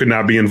could or could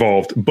not be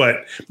involved,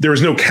 but there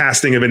was no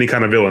casting of any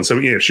kind of villain. So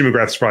yeah,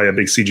 Shuma-Gorath is probably a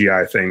big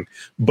CGI thing,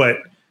 but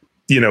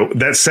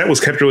that set was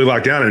kept really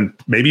locked down, and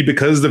maybe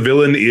because the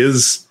villain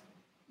is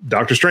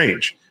Doctor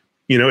Strange.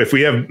 You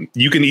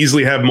can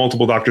easily have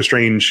multiple Doctor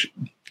Strange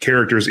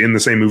characters in the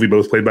same movie,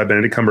 both played by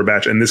Benedict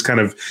Cumberbatch, and this kind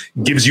of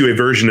gives you a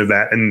version of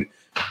that. And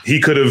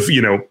he could have,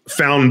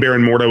 found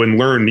Baron Mordo and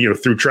learned,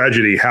 through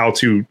tragedy, how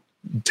to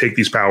take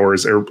these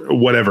powers or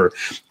whatever.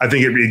 I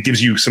think it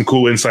gives you some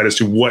cool insight as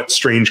to what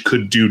Strange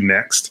could do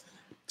next,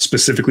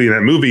 specifically in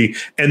that movie.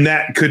 And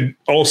that could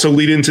also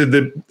lead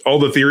into all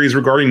the theories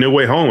regarding No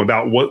Way Home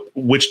about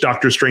which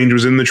Doctor Strange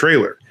was in the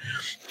trailer.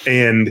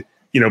 And,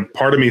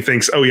 part of me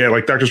thinks, oh yeah,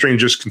 like Doctor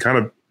Strange just can kind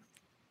of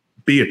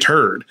be a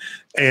turd.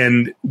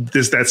 And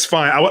that's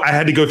fine. I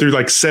had to go through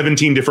like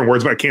 17 different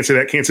words, but I can't say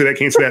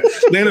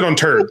that. Landed on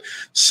turd.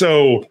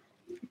 So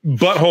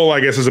butthole, I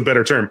guess, is a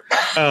better term.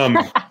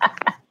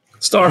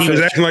 Starfish. He was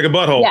acting like a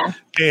butthole. Yeah.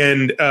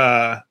 And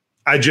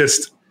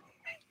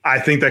I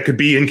think that could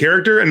be in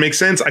character and make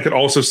sense. I could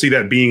also see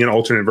that being an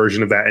alternate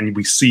version of that. And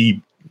we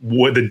see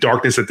what the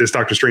darkness that this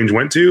Doctor Strange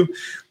went to.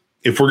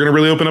 If we're going to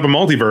really open up a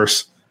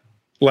multiverse,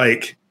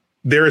 like,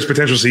 there is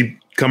potential to see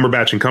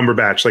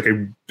Cumberbatch, like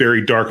a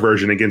very dark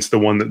version against the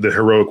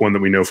heroic one that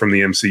we know from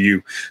the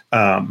MCU.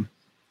 And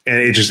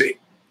it just,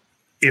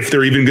 if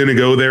they're even going to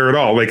go there at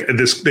all, like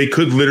this, they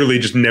could literally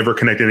just never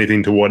connect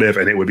anything to What If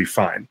and it would be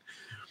fine.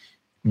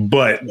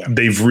 But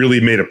they've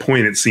really made a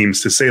point, it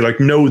seems, to say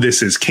like, no,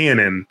 this is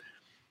canon.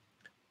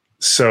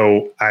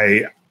 So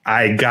I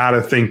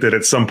gotta think that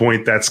at some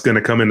point that's going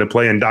to come into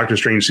play, and Doctor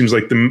Strange seems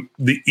like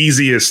the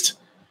easiest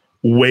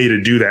way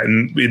to do that,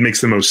 and it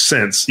makes the most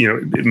sense.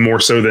 More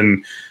so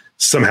than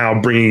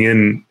somehow bringing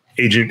in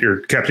Agent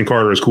or Captain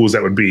Carter, as cool as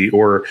that would be,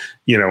 or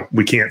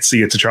we can't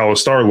see it T'Challa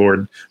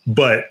Star-Lord,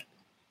 but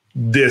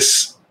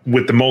this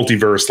with the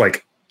multiverse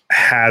like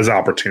has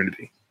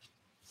opportunity.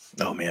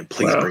 Oh man,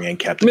 please bring in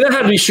Captain. I mean, that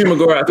had to be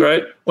Shuma-Gorath,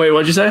 right? Wait,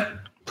 what'd you say?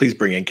 Please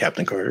bring in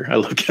Captain Carter. I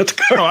love Captain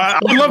Carter. I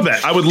would love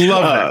that. I would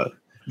love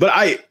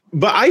that.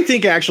 But I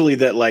think actually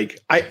that like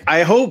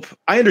I hope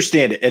I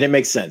understand it and it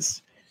makes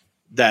sense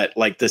that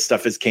like this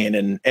stuff is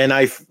canon, and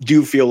I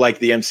do feel like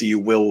the MCU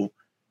will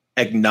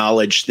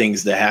acknowledge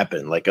things that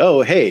happen. Like,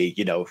 oh hey,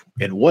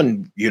 in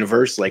one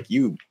universe, like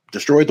you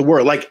destroyed the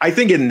world. Like I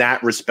think in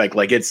that respect,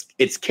 like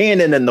it's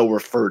canon and they'll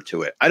refer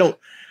to it. I don't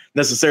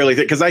necessarily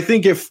think, because I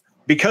think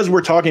because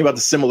we're talking about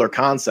the similar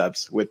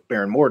concepts with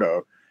Baron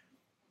Mordo,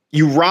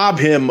 you rob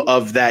him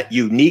of that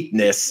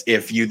uniqueness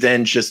if you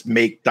then just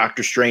make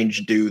Doctor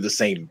Strange do the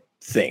same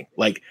thing.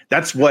 Like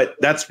that's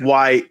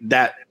why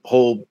that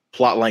whole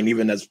plot line,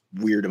 even as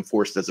weird and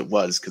forced as it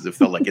was, because it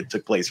felt like it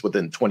took place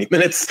within 20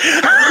 minutes,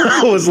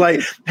 was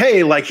like,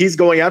 hey, like he's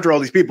going after all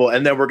these people,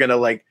 and then we're gonna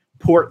like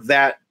port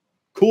that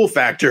cool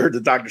factor to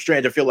Doctor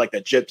Strange. I feel like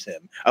that gyps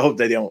him. I hope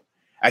they don't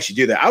actually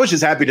do that. I was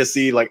just happy to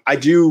see, like, I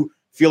do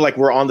feel like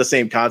we're on the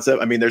same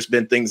concept. I mean, there's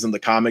been things in the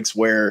comics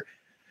where,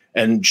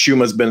 and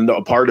Shuma's been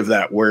a part of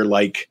that, where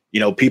like, you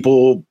know,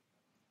 people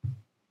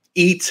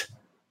eat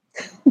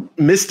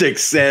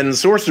mystics and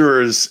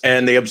sorcerers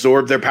and they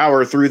absorb their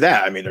power through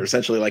that. I mean, they're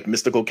essentially like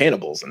mystical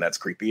cannibals, and that's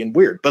creepy and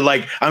weird. But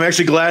like, I'm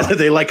actually glad that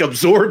they like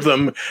absorb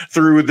them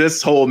through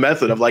this whole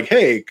method of like,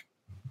 hey,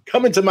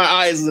 come into my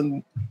eyes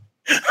and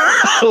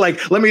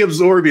like, let me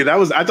absorb you.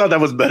 I thought that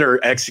was better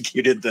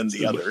executed than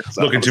the other.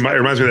 So it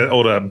reminds me of that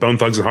old Bone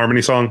Thugs and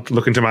Harmony song,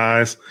 Look Into My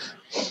Eyes.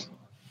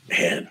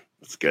 Man,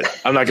 that's good.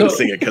 I'm not going to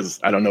sing it because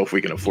I don't know if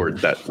we can afford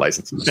that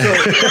license. I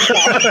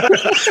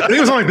think it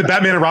was on like the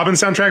Batman and Robin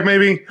soundtrack,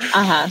 maybe.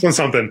 It's on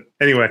something.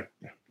 Anyway.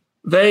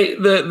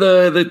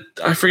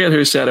 I forget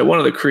who said it. One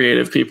of the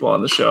creative people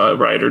on the show, a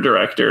writer,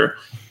 director,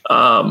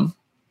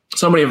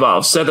 somebody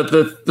involved, said that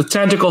the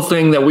tentacle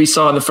thing that we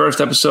saw in the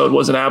first episode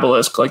was an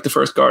obelisk, like the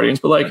first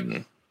Guardians, but like,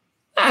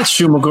 that's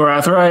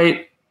Shumagorath,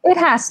 right? It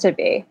has to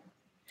be.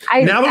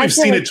 Now that we've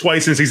seen it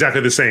twice, it's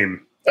exactly the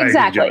same.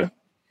 Exactly.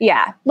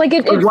 Yeah. Like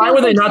why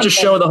would they not just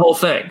show the whole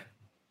thing?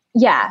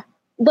 Yeah.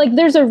 Like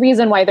there's a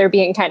reason why they're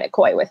being kind of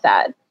coy with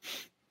that.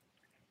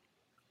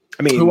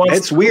 I mean,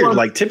 it's weird.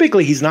 Like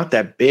typically he's not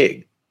that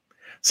big.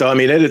 So, I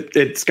mean,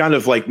 it's kind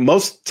of like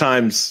most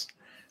times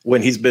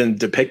when he's been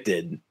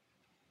depicted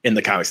in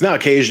the comics. Now,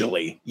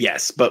 occasionally,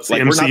 yes, but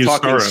like we're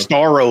not talking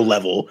Starro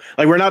level.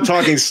 Like we're not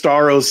talking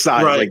Starro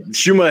size. Right. Like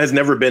Shuma has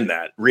never been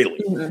that, really.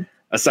 Mm-hmm.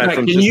 Aside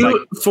from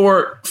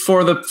for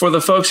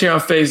the folks here on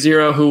Phase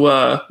Zero who we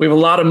have a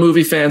lot of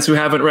movie fans who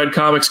haven't read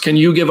comics, can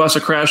you give us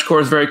a crash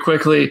course very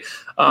quickly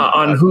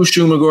on who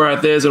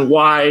Shumagorath is and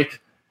why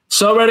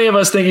so many of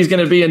us think he's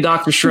going to be in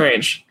Doctor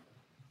Strange?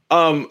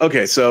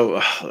 Okay, so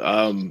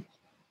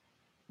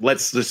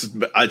let's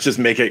just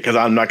make it, because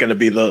I'm not going to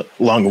be the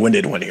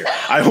long-winded one here.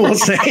 I will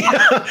say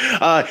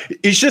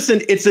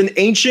it's an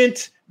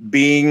ancient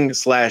being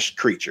 /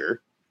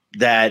 creature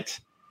that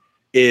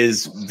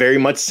is very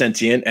much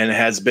sentient and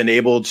has been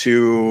able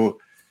to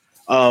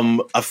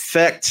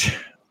affect.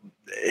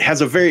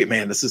 Has a very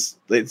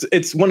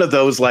it's one of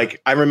those,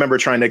 like, I remember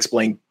trying to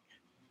explain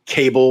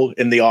Cable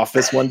in The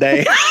Office one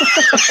day.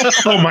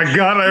 Oh my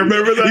God, I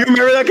remember that. You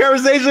remember that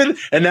conversation?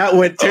 And that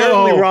went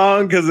terribly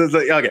wrong because it's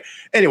like, okay.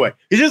 Anyway,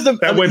 he's just a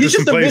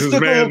mystical.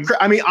 Man.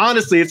 I mean,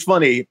 honestly, it's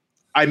funny.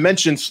 I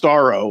mentioned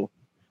Starro.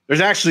 There's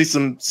actually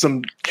some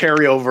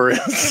carryover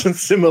and some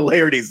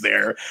similarities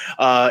there.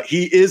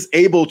 He is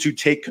able to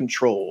take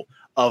control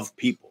of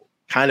people,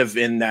 kind of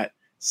in that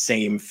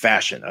same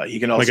fashion. He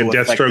can also like a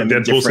Deathstroke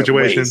Deadpool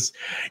situation. Ways.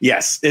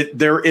 Yes,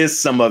 there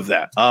is some of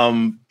that.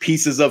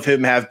 Pieces of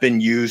him have been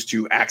used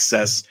to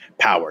access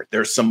power.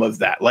 There's some of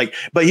that. Like,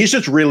 but he's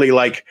just really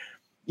like,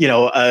 you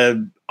know,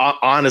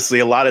 honestly,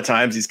 a lot of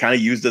times he's kind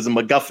of used as a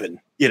MacGuffin.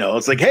 You know,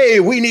 it's like, hey,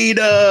 we need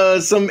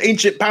some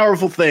ancient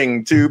powerful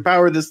thing to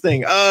power this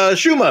thing.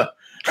 Shuma.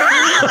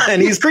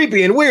 And he's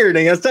creepy and weird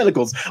and he has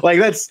tentacles. Like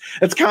that's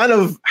kind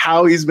of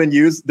how he's been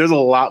used. There's a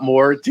lot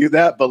more to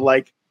that, but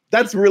like,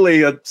 that's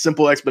really a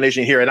simple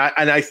explanation here. And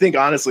I think,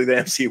 honestly, the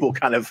MC will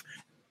kind of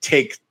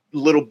take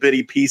little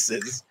bitty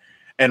pieces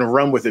and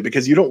run with it,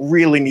 because you don't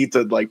really need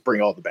to like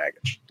bring all the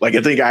baggage. Like,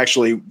 I think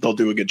actually they'll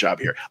do a good job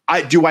here.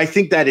 I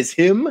think that is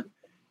him.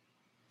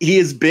 He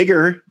is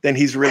bigger than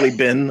he's really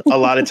been a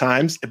lot of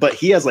times, but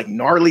he has like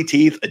gnarly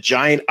teeth, a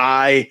giant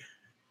eye,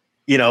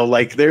 you know,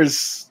 like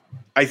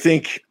I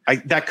think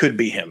that could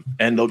be him,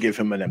 and they'll give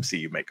him an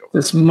MCU makeover.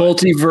 This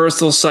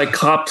multiversal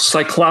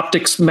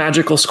cycloptic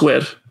magical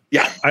squid.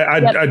 Yeah,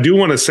 I do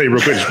want to say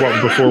real quick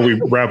before we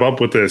wrap up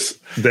with this,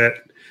 that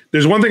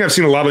there's one thing I've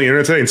seen a lot on the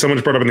internet today, and someone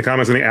brought up in the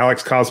comments. I think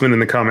Alex Cosman in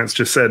the comments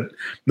just said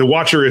the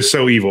Watcher is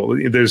so evil.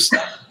 We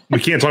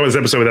can't talk about this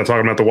episode without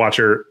talking about the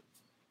Watcher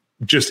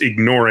just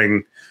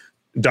ignoring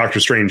Doctor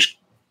Strange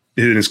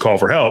in his call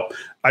for help.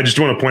 I just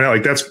want to point out,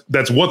 like,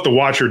 that's what the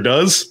Watcher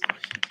does.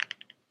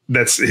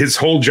 That's his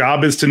whole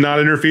job, is to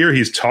not interfere.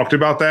 He's talked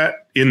about that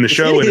in the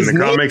show and in the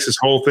comics, his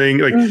whole thing.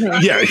 Like,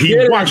 yeah, he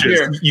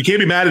watches. You can't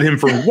be mad at him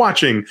for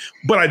watching.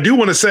 But I do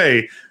want to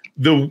say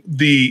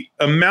the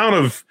amount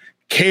of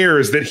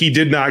cares that he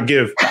did not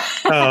give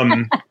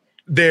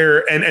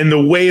there, and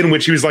the way in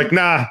which he was like,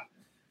 nah,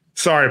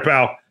 sorry,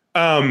 pal.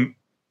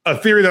 A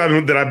theory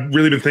that I've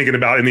really been thinking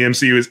about in the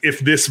MCU is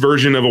if this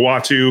version of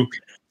Uatu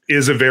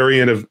is a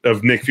variant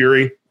of Nick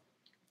Fury.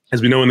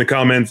 As we know in the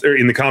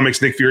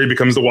comics, Nick Fury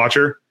becomes the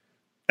Watcher.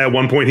 At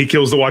one point, he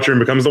kills the Watcher and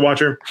becomes the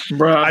Watcher.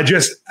 Bruh. I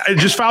just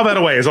file that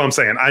away, is all I'm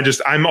saying.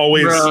 I'm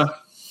always. Bruh.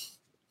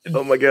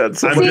 Oh my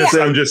God!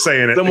 I'm just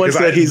saying it. Someone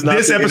said he's not.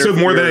 This episode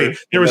more than any.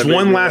 There was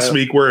one last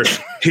week where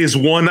he had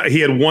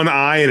one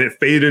eye and it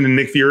faded into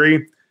Nick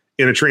Fury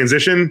in a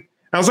transition.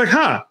 I was like,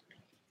 huh.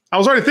 I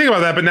was already thinking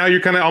about that, but now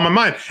you're kind of on my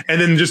mind. And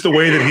then just the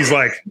way that he's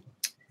like,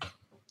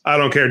 I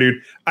don't care,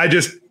 dude.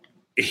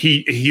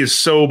 he is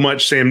so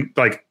much Sam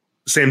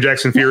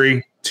Jackson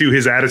Fury to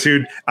his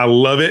attitude. I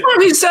love it.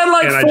 He said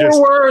like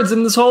four words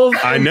in this whole.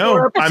 I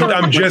know.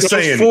 I'm just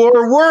saying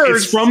 4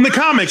 words. It's from the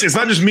comics. It's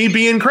not just me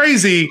being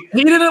crazy.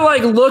 He didn't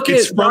like look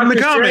it's at from Dr.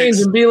 the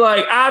comics and be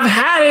like, "I've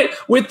had it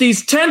with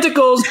these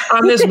tentacles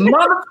on this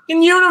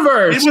motherfucking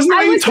universe." It wasn't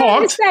how you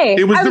talked.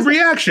 It was the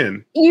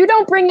reaction. You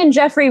don't bring in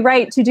Jeffrey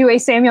Wright to do a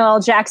Samuel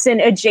L. Jackson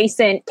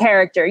adjacent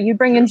character. You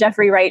bring in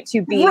Jeffrey Wright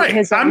to be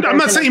his own. I'm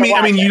not saying.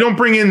 I mean, you don't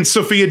bring in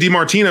Sophia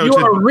DiMartino you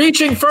are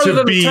reaching further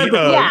than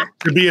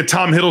to be a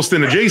Tom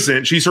Hiddleston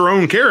adjacent. She's her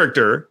own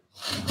character.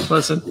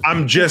 Listen,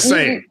 I'm just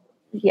saying.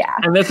 Yeah.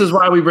 And this is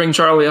why we bring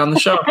Charlie on the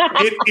show.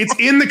 It's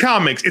in the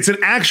comics. It's an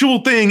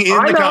actual thing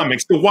in the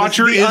comics. The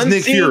Watcher is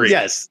Nick Fury.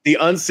 Yes. The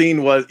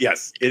unseen was,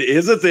 yes, it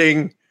is a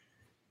thing.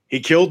 He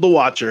killed the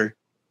Watcher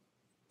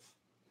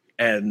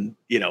and,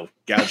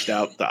 gouged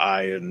out the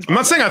eye. And I'm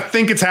not saying I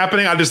think it's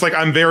happening.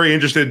 I'm very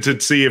interested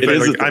to see if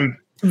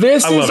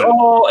This is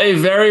all a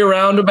very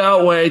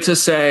roundabout way to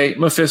say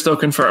Mephisto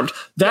confirmed.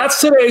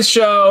 That's today's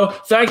show.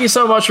 Thank you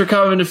so much for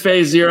coming to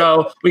Phase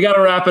Zero. We got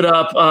to wrap it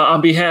up on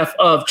behalf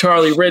of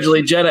Charlie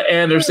Ridgely, Jenna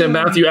Anderson,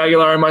 Matthew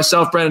Aguilar, and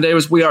myself, Brandon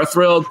Davis. We are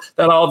thrilled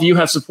that all of you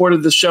have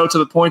supported the show to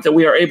the point that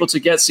we are able to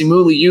get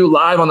Simu Liu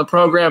live on the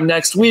program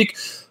next week.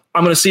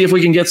 I'm going to see if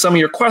we can get some of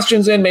your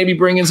questions in, maybe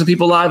bring in some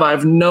people live. I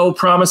have no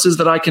promises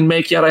that I can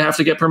make yet. I have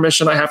to get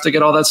permission. I have to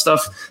get all that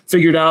stuff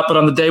figured out. But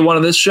on the day one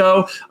of this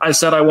show, I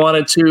said I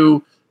wanted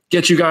to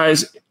get you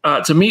guys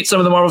to meet some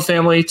of the Marvel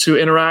family, to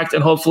interact,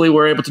 and hopefully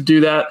we're able to do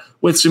that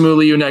with Simu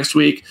Liu next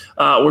week.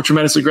 We're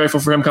tremendously grateful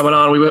for him coming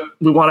on.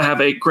 We want to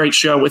have a great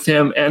show with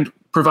him and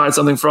provide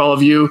something for all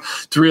of you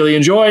to really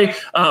enjoy.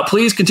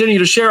 Please continue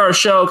to share our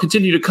show,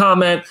 continue to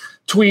comment,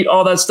 tweet,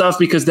 all that stuff,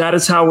 because that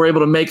is how we're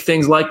able to make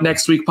things like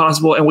next week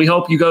possible. And we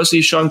hope you go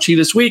see Shang-Chi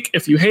this week.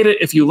 If you hate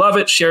it, if you love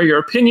it, share your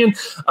opinion.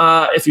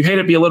 If you hate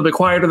it, be a little bit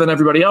quieter than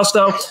everybody else,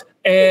 though.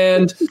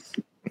 And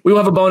we will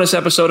have a bonus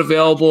episode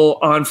available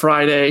on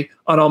Friday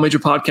on all major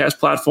podcast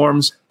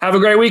platforms. Have a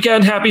great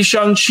weekend. Happy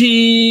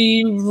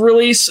Shang-Chi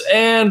release,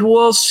 and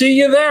we'll see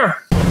you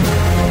there.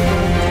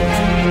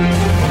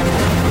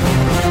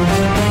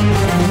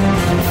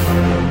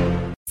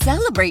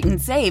 Celebrate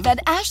and save at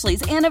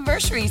Ashley's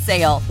Anniversary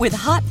Sale. With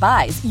Hot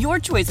Buys, your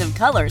choice of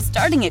colors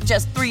starting at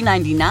just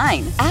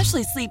 $3.99.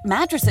 Ashley Sleep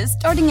mattresses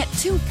starting at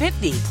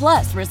 $2.50.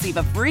 Plus, receive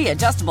a free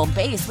adjustable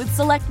base with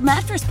select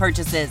mattress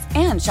purchases.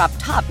 And shop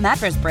top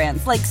mattress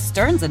brands like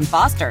Stearns &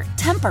 Foster,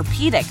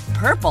 Tempur-Pedic,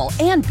 Purple,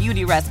 and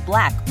Beautyrest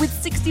Black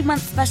with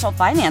 60-month special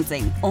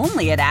financing.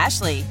 Only at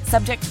Ashley.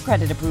 Subject to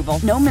credit approval.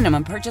 No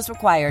minimum purchase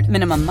required.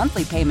 Minimum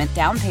monthly payment,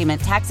 down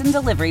payment, tax, and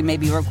delivery may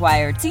be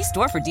required. See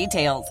store for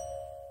details.